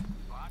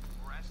 But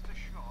rest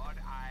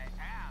assured, I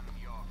am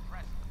your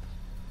president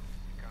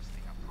because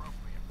the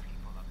appropriate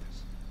people of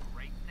this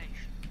great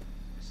nation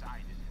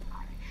decided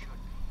I should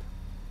be.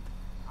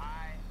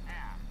 I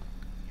am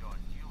your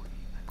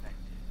duly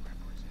elected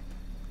representative.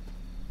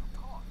 Of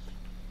course,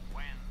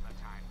 when the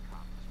time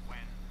comes,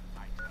 when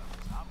my term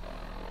is up,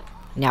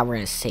 Now we're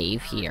gonna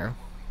save here.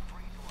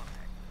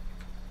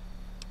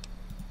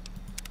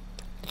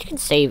 You can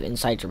save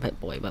inside your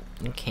Pit-Boy, but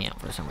you can't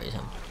for some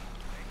reason.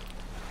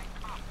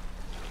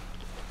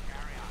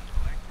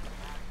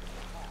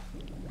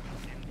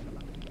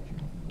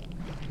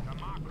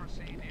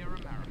 democracy, dear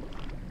America.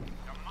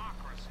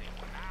 Democracy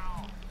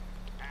now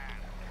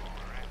and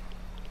forever.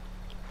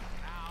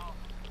 Now,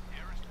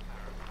 dearest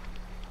America,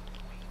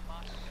 we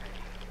must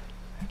save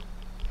them.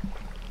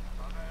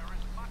 For there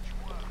is much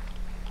work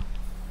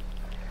to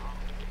be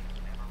done.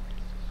 The never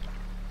rests.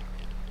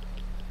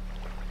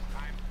 This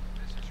time,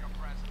 this is your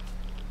president,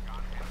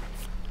 John Henry,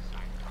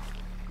 signed off.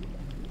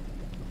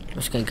 I'm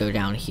just gonna go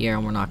down here,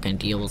 and we're not gonna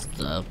deal with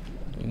the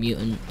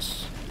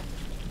mutants.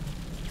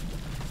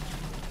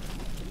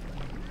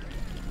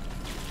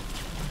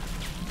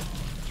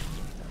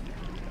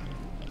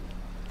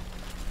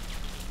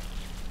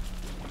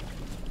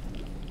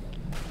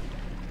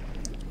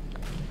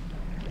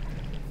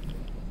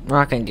 We're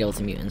not gonna deal with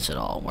the mutants at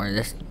all.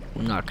 We're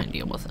not gonna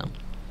deal with them.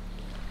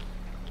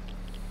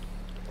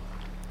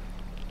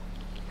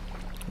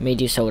 We may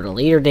do so at a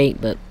later date,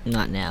 but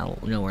not now.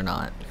 No, we're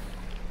not.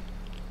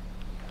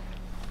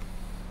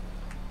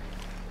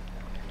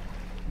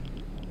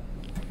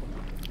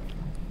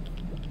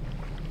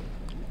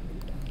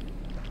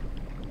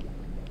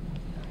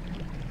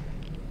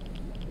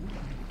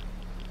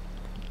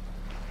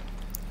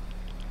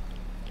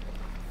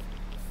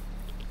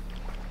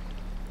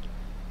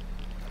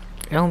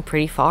 We're going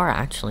pretty far,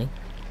 actually.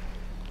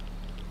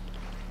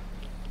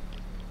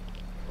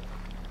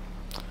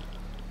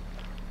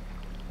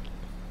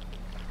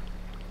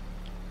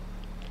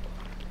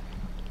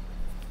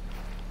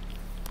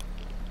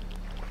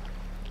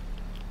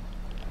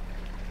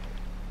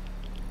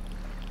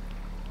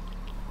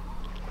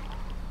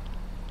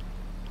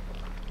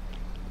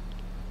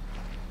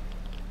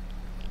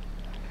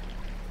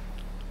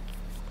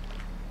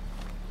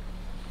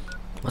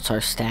 What's our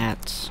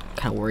stats?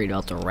 Kind of worried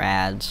about the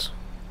rads.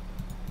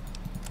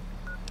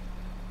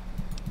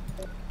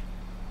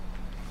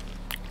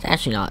 It's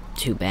actually not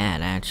too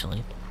bad,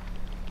 actually.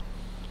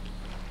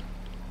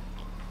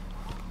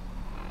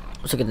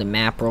 Let's look at the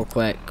map real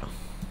quick.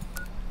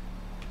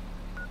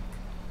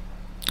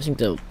 I think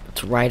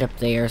it's right up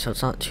there, so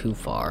it's not too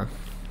far.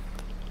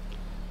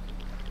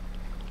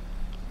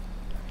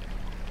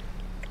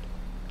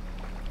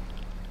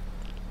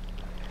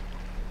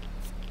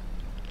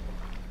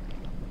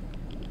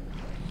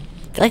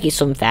 I feel like he's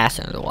swimming fast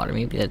under the water.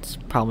 Maybe that's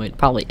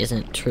probably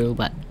isn't true,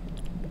 but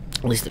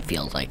at least it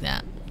feels like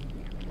that.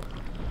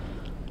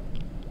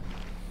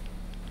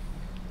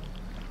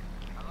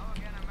 Hello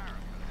again, America.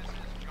 This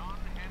is John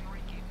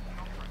Henry Eden,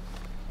 your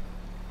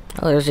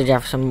president. Oh, there's the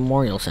Jefferson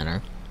Memorial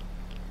Center.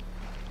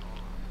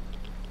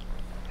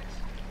 Let's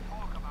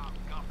talk about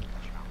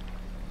government, shall we?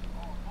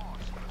 Or more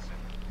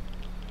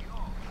specifically,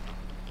 your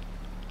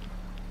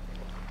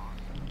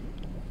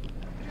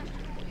just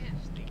who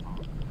is the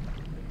author?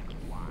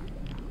 Why?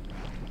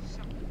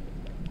 Simple.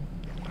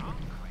 John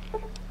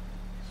Crane.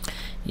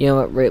 You know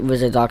what? It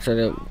was a doctor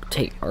to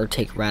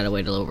take rat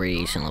away to low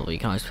radiation level. You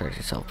can always protect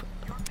yourself.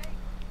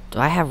 Do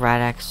I have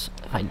Rad-X?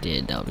 If I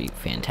did, that would be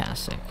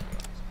fantastic.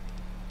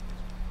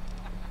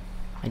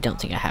 I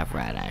don't think I have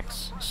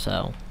Rad-X,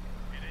 so.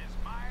 It is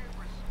my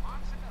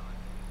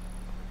responsibility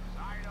to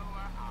preside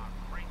over our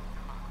great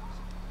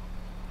democracy.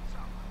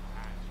 So,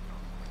 as your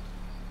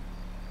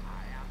president,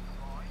 I am the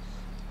voice,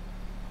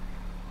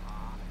 the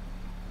heart,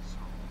 the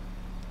soul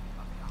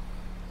of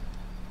government.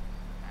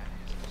 That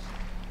is to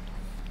say,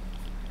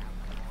 I am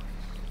the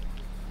voice.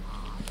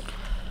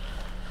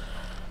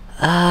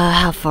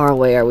 How far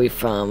away are we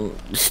from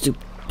this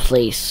stupid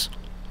place?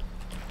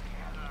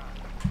 Together,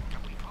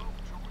 and we hope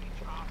to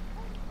reach our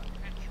full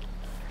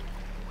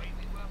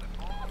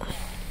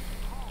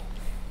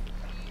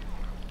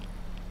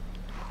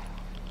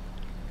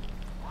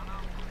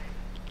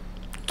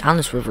Down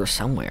this river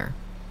somewhere.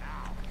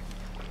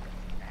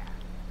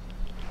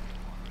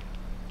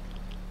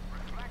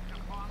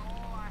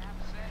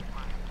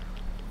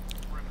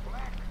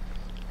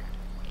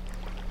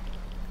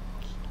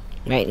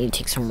 Might need to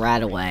take some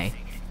rat away.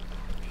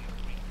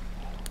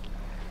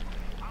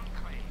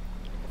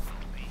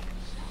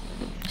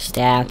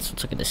 Stats.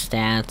 Let's look at the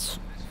stats.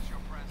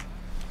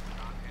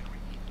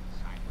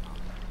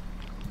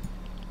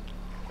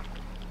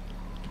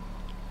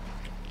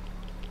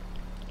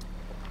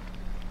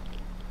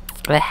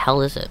 Where the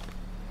hell is it?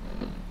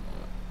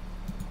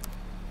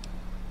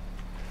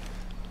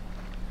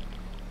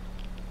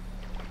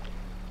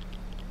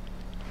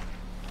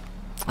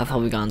 I've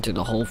probably gone through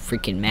the whole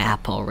freaking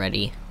map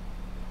already.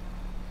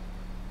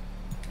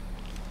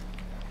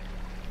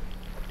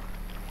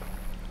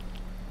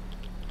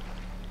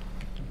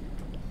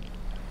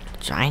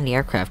 Giant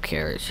aircraft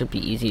carrier should be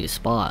easy to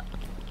spot.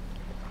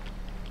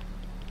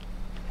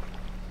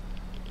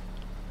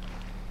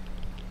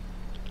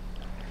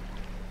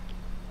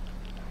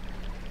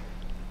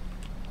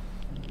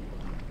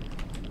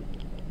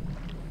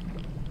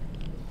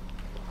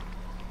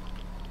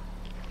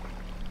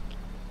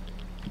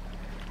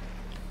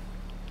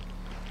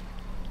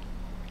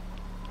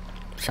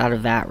 It's out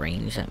of that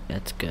range.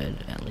 That's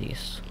good, at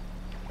least.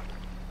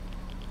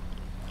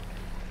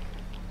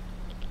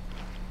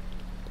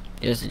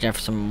 There's the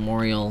Jefferson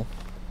Memorial.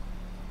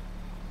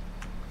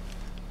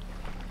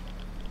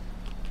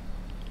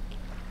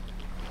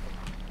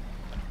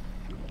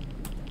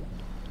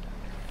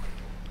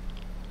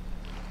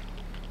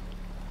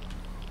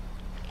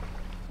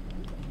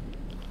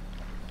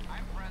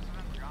 I'm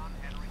President John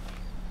Henry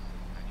Keaton,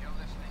 and you're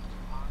listening to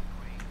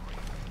Enclave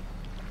Radio.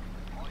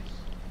 Voice,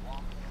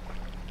 warmth,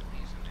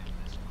 reason in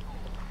this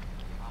cold,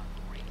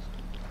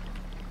 unreason.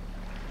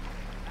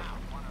 Now,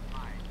 one of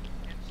my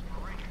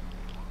inspirational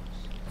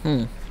quotes.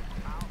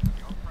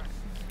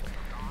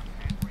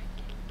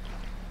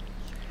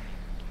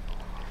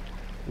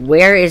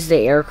 Where is the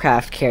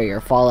aircraft carrier?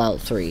 Fallout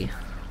 3.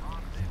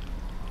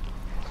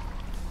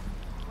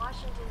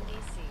 Washington,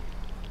 D.C.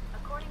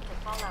 According to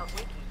Fallout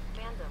Wiki,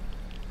 fandom,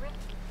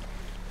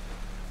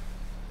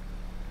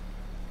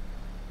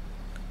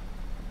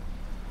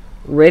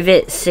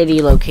 Rivet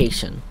City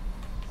location.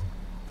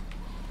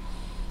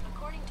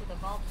 according to the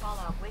Vault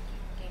Fallout Wiki,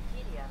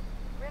 Gamepedia,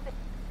 Rivet.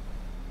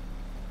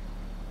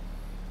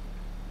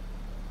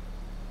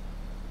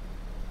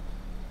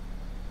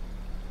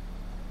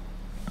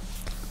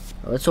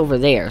 Oh, it's over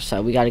there,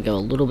 so we gotta go a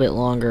little bit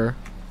longer.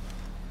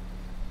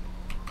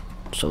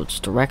 So it's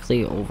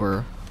directly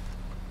over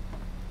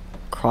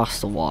across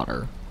the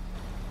water.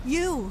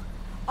 You!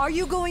 Are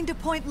you going to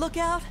Point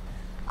Lookout?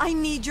 I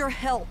need your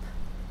help.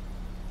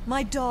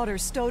 My daughter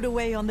stowed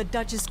away on the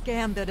Duchess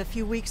Gambit a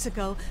few weeks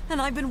ago,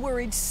 and I've been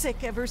worried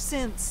sick ever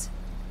since.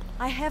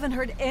 I haven't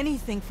heard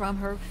anything from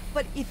her,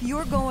 but if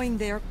you're going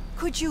there,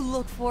 could you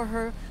look for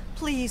her?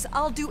 Please,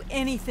 I'll do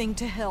anything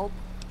to help.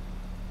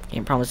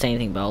 Can't promise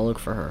anything, but I'll look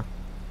for her.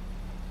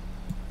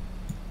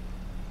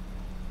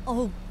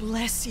 Oh,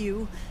 bless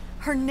you.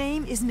 Her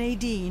name is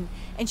Nadine,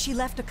 and she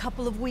left a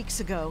couple of weeks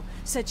ago.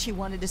 Said she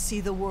wanted to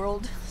see the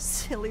world.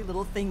 Silly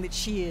little thing that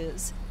she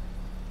is.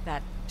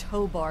 That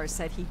Tobar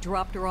said he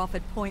dropped her off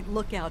at Point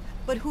Lookout,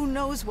 but who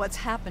knows what's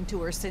happened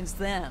to her since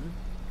then.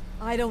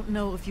 I don't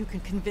know if you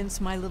can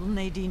convince my little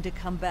Nadine to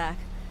come back,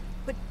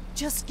 but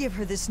just give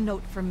her this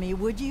note from me,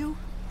 would you?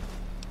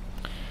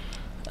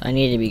 I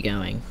need to be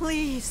going.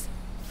 Please,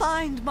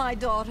 find my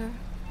daughter.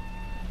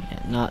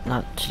 Yeah,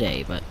 not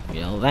today, but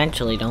you know,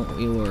 eventually. Don't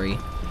you worry.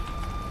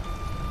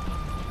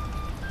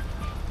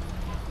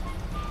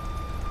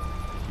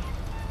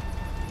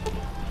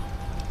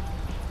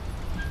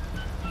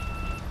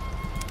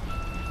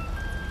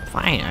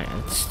 Fine,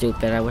 it's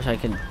stupid. I wish I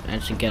could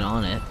actually get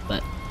on it,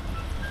 but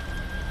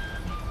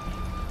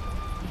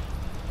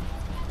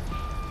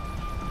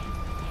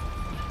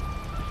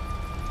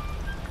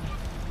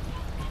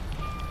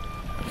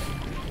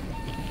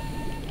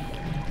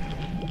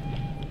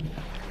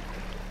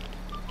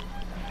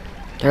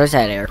there's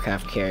that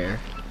aircraft carrier.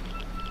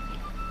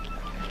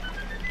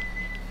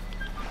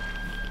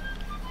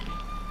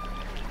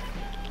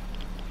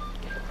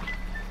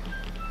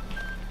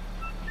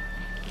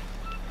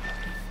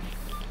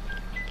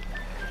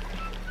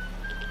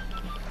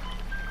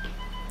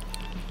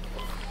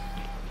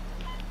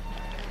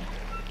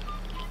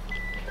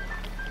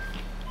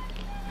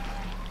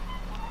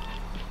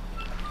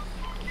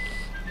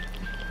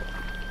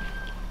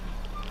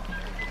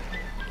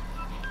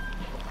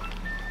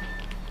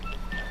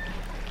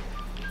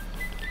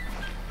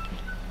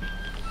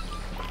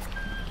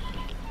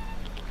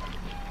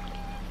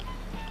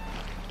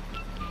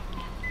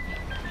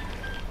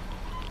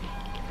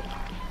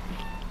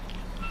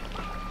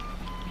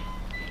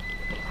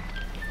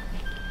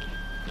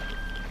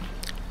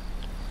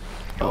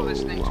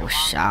 Oh,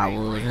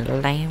 showers and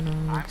I'm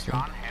lemons.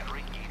 John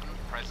Henry Keaton,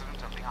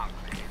 President of the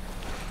Enclave.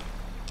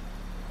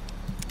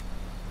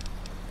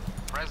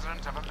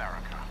 President of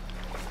America.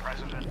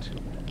 President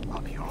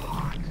of your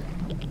heart.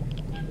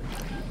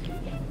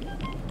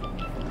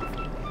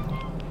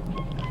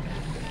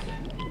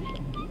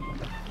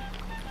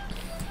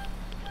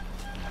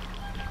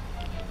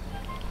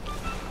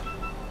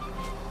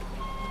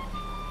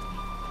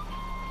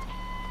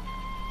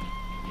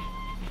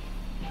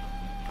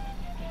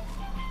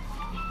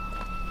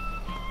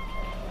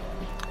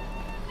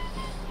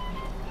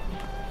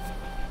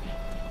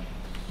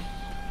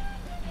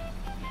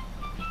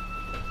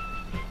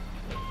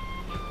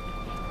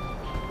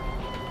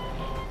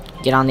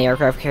 get on the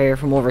aircraft carrier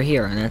from over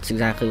here, and that's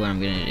exactly what I'm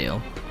gonna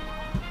do.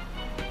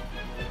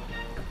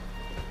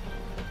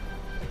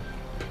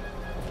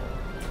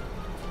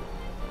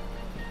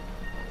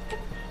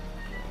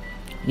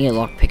 Need a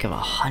lockpick of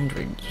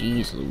 100.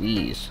 Jeez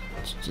Louise.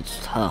 It's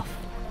tough.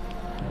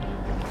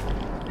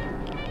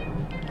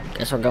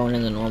 Guess we're going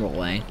in the normal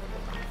way.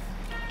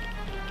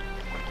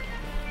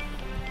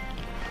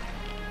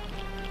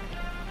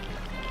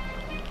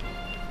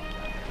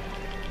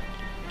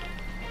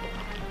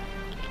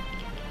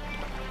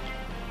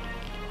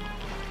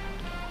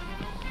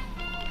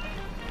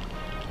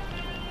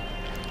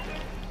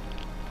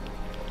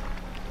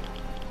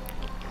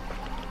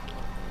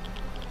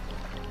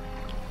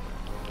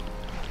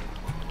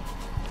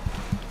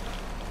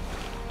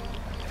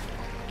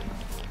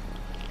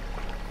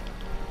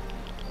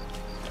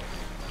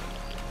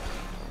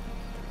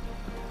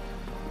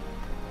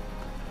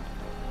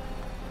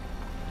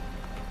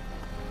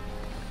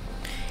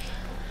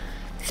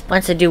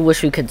 Once I do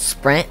wish we could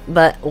sprint,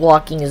 but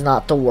walking is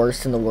not the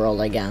worst in the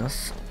world, I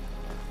guess.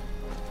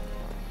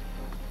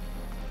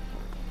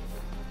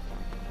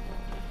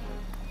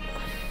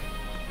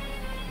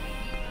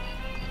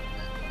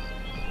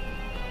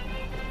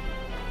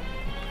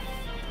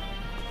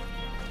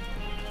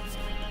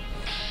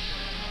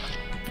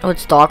 Oh,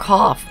 it's Doc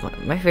Hoff,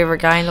 my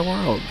favorite guy in the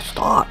world. It's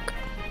Doc.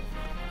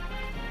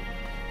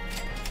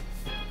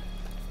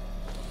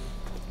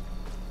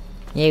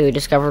 Yay, we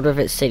discovered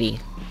Rivet City.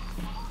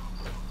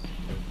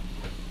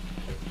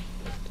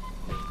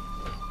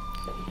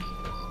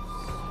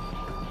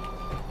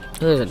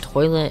 Oh, there's a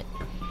toilet.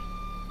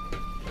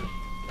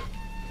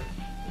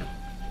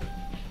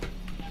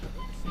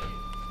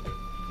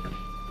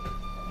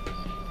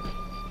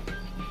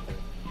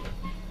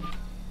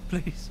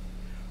 Please.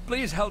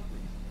 Please help me.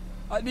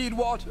 I need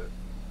water.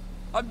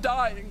 I'm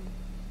dying.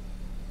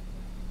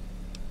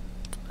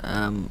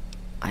 I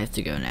have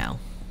to go now.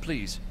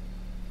 Please.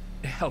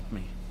 Help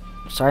me.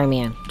 Sorry,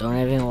 man. Don't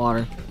have any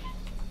water.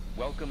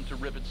 Welcome to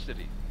Rivet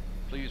City.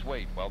 Please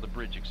wait while the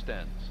bridge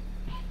extends.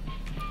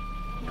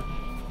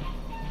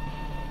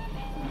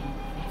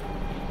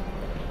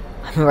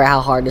 I remember how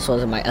hard this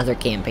was in my other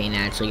campaign to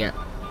actually get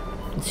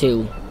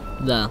to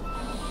the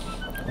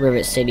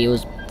Rivet City. It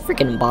was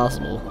freaking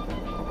impossible.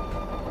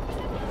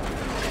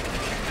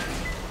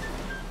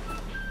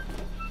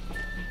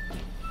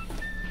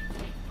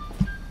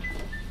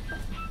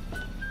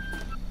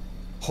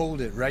 Hold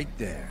it right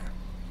there.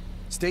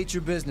 State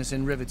your business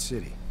in Rivet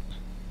City.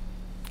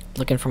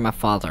 Looking for my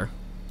father.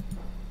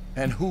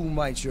 And who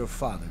might your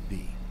father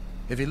be?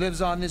 If he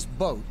lives on this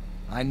boat,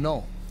 I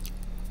know.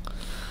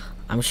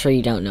 I'm sure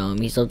you don't know him.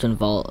 He's lived in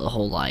Vault his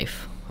whole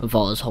life.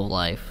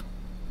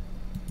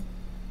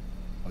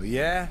 Oh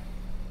yeah?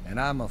 And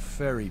I'm a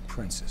fairy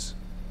princess.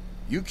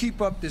 You keep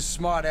up this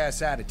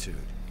smart-ass attitude,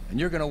 and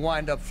you're gonna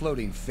wind up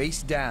floating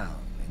face down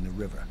in the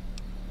river.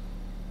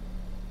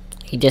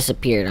 He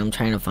disappeared. I'm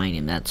trying to find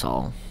him, that's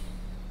all.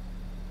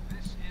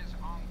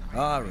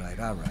 Alright,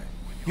 alright.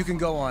 You can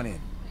go on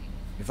in.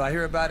 If I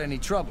hear about any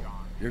trouble,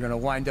 you're gonna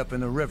wind up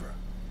in the river.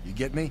 You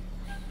get me?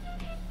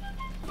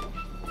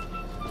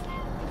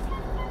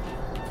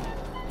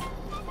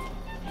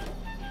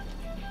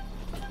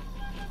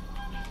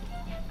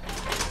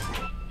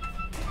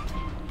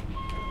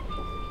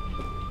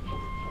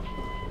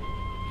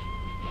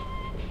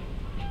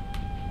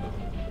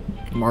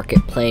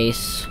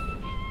 Marketplace.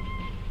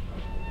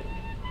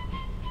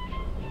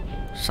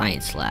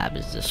 Science lab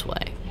is this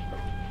way.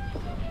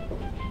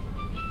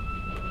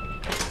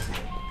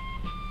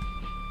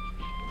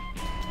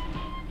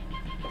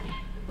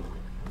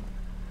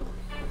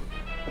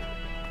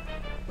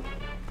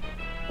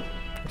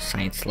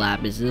 Science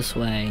lab is this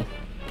way.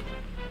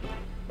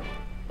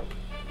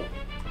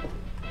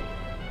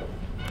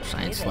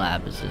 Science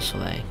lab is this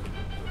way.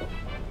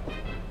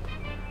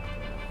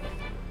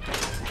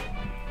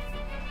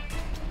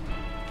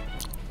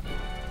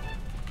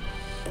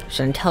 There's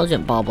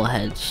intelligence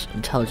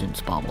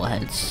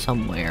bobbleheads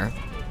somewhere.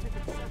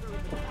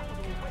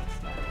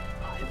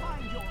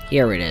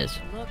 Here it is.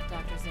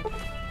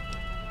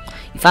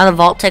 You found a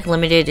Vault Tech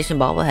limited edition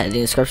bobblehead. The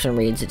description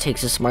reads, "It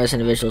takes the smartest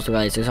individuals to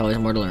realize there's always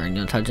more to learn.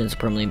 Your intelligence has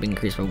permanently been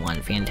increased by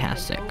 1.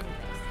 Fantastic."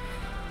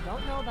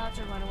 Don't know about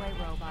your runaway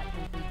robot,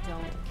 and we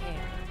don't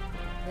care.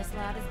 This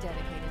lab is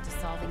dedicated to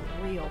solving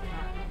real problems.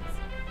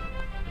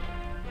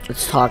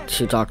 Let's talk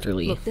to Dr.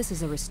 Lee. Look, this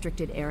is a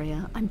restricted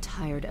area. I'm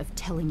tired of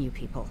telling you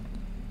people.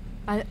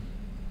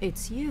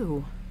 It's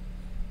you.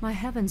 My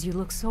heavens, you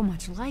look so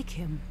much like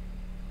him.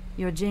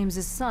 You're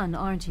James's son,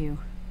 aren't you?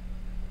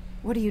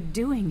 What are you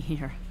doing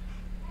here?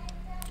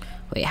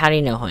 Wait, how do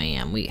you know who I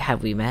am?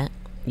 Have we met?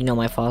 You know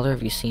my father?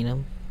 Have you seen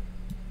him?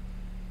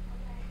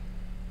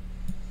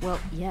 Well,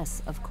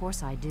 yes, of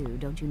course I do.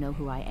 Don't you know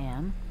who I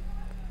am?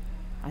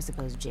 I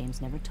suppose James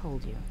never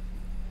told you.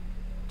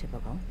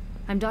 Typical.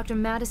 I'm Dr.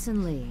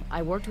 Madison Lee.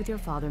 I worked with your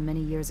father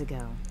many years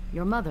ago.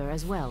 Your mother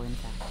as well, in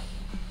fact.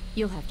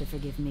 You'll have to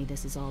forgive me,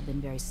 this has all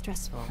been very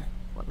stressful.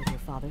 What with your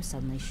father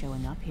suddenly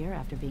showing up here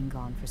after being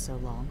gone for so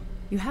long.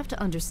 You have to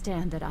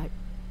understand that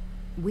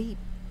we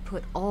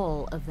put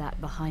all of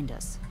that behind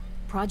us.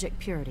 Project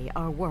Purity,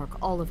 our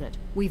work, all of it.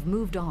 We've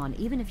moved on,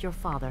 even if your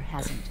father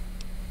hasn't.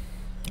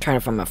 I'm trying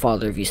to find my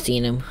father. Have you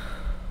seen him?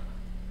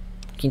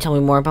 Can you tell me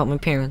more about my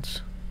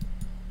parents?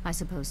 I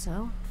suppose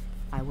so.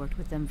 I worked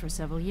with them for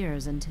several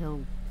years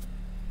until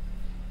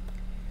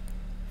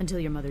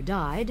your mother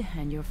died,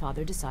 and your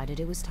father decided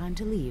it was time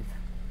to leave.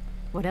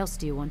 What else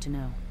do you want to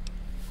know?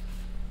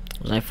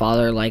 What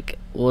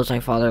was my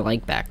father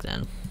like back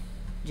then?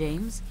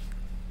 James?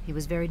 He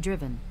was very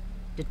driven,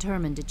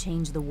 determined to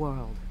change the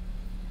world.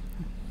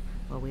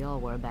 Well, we all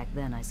were back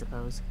then, I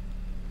suppose.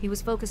 He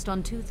was focused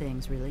on two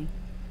things, really.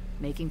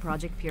 Making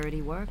Project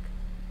Purity work,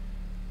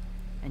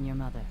 and your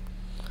mother.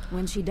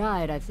 When she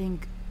died, I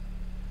think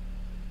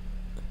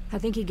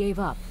he gave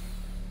up.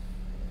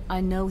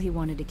 I know he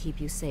wanted to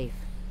keep you safe,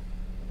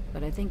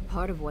 but I think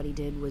part of what he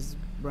did was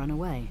run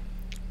away.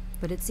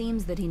 But it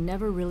seems that he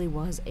never really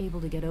was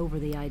able to get over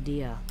the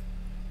idea.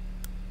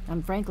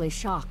 I'm frankly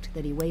shocked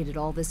that he waited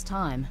all this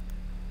time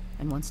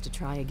and wants to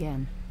try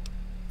again.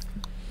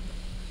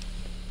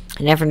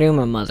 I never knew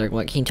my mother.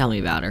 What can you tell me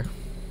about her?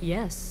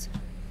 Yes.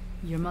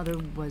 Your mother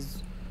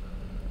was...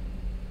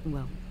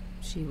 well,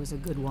 she was a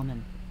good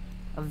woman.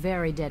 A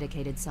very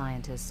dedicated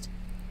scientist.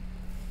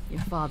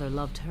 Your father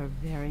loved her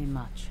very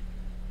much.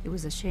 It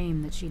was a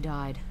shame that she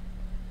died.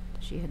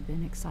 She had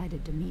been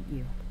excited to meet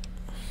you.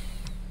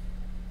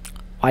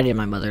 Why did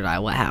my mother die?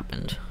 What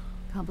happened?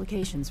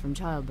 Complications from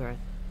childbirth.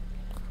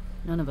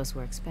 None of us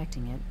were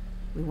expecting it.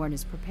 We weren't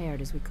as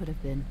prepared as we could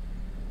have been.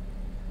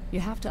 You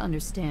have to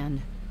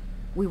understand,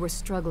 we were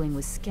struggling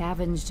with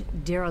scavenged,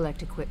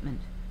 derelict equipment.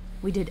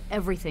 We did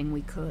everything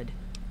we could.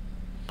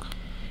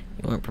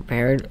 You weren't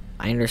prepared?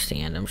 I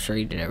understand. I'm sure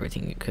you did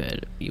everything you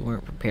could. You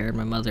weren't prepared.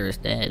 My mother is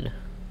dead.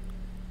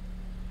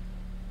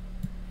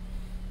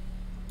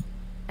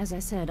 As I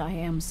said, I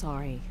am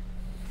sorry.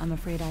 I'm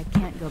afraid I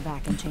can't go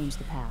back and change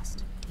the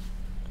past.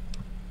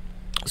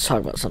 Let's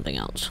talk about something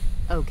else.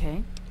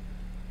 Okay.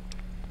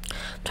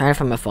 I'm trying to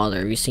find my father.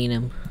 Have you seen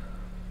him?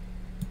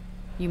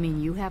 You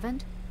mean you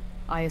haven't?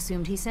 I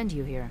assumed he sent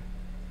you here.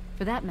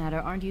 For that matter,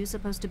 aren't you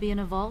supposed to be in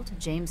a vault?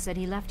 James said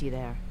he left you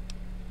there.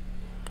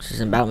 This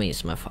isn't about me.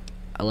 It's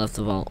I left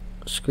the vault.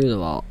 Screw the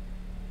vault.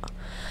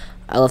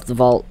 I left the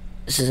vault.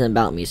 This isn't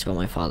about me. It's about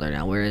my father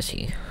now. Where is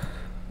he?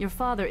 Your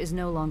father is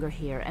no longer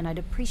here, and I'd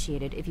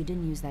appreciate it if you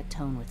didn't use that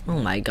tone with me. Oh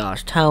my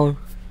gosh, tone.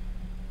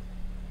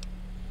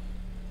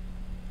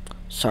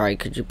 Sorry,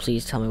 could you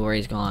please tell me where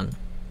he's gone?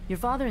 Your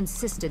father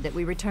insisted that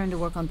we return to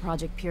work on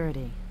Project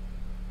Purity.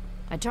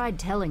 I tried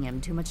telling him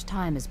too much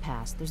time has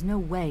passed. There's no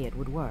way it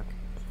would work.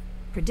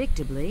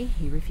 Predictably,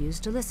 he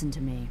refused to listen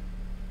to me.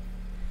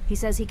 He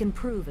says he can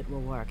prove it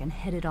will work and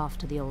headed off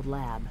to the old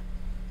lab.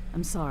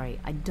 I'm sorry,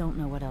 I don't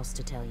know what else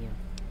to tell you.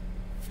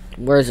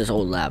 Where's this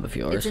old lab of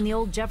yours? It's in the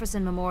old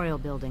Jefferson Memorial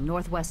Building,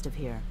 northwest of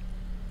here.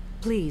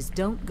 Please,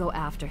 don't go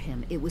after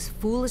him. It was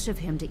foolish of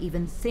him to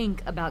even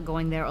think about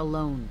going there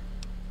alone.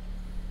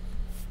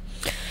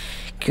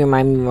 Can you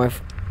remind me more?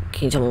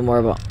 Can you tell me more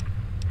about...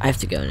 I have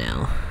to go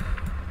now.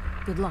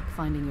 Good luck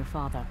finding your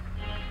father.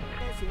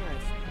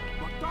 Yes.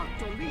 But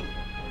Dr. Lee...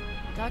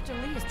 Dr.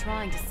 Lee is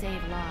trying to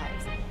save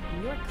lives,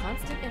 and your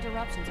constant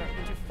interruptions are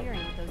interfering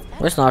with those efforts.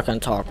 We're just not going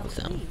to talk with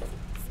them.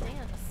 Please,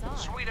 stand aside.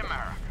 Sweet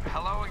America,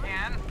 hello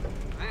again.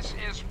 This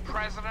is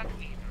President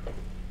Eden.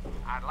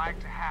 I'd like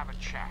to have a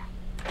chat.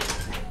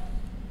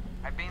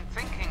 I've been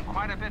thinking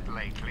quite a bit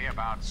lately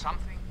about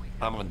something we...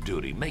 I'm on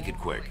duty. Make it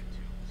quick.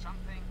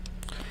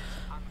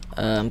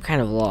 I'm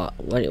kind of lost.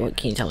 What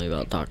can you tell me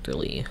about Dr.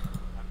 Lee?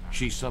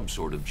 She's some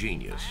sort of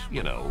genius.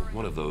 You know,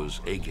 one of those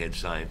egghead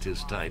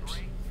scientist types.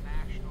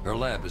 Her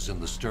lab is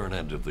in the stern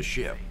end of the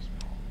ship.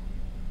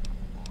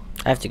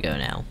 I have to go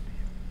now.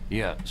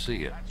 Yeah, see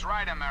ya. That's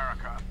right,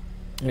 America.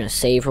 I'm going to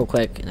save real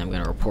quick, and I'm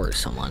going to report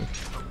someone.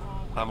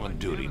 I'm on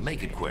duty.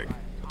 Make it quick.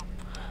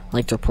 I'd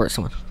like to report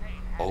someone.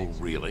 Oh,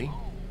 really?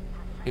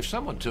 If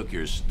someone took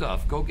your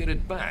stuff, go get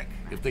it back.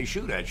 If they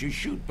shoot at you,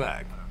 shoot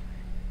back.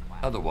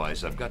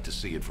 Otherwise, I've got to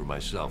see it for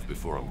myself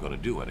before I'm going to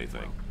do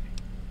anything.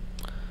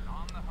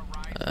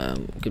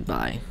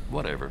 Goodbye.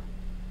 Whatever.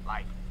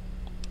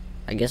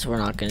 I guess we're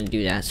not going to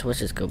do that, so let's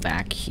just go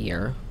back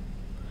here.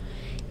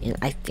 And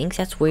I think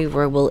that's where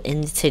we'll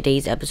end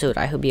today's episode.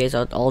 I hope you guys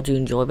all do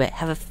enjoy, but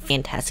have a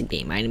fantastic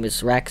day. My name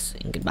is Rex,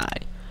 and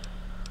goodbye.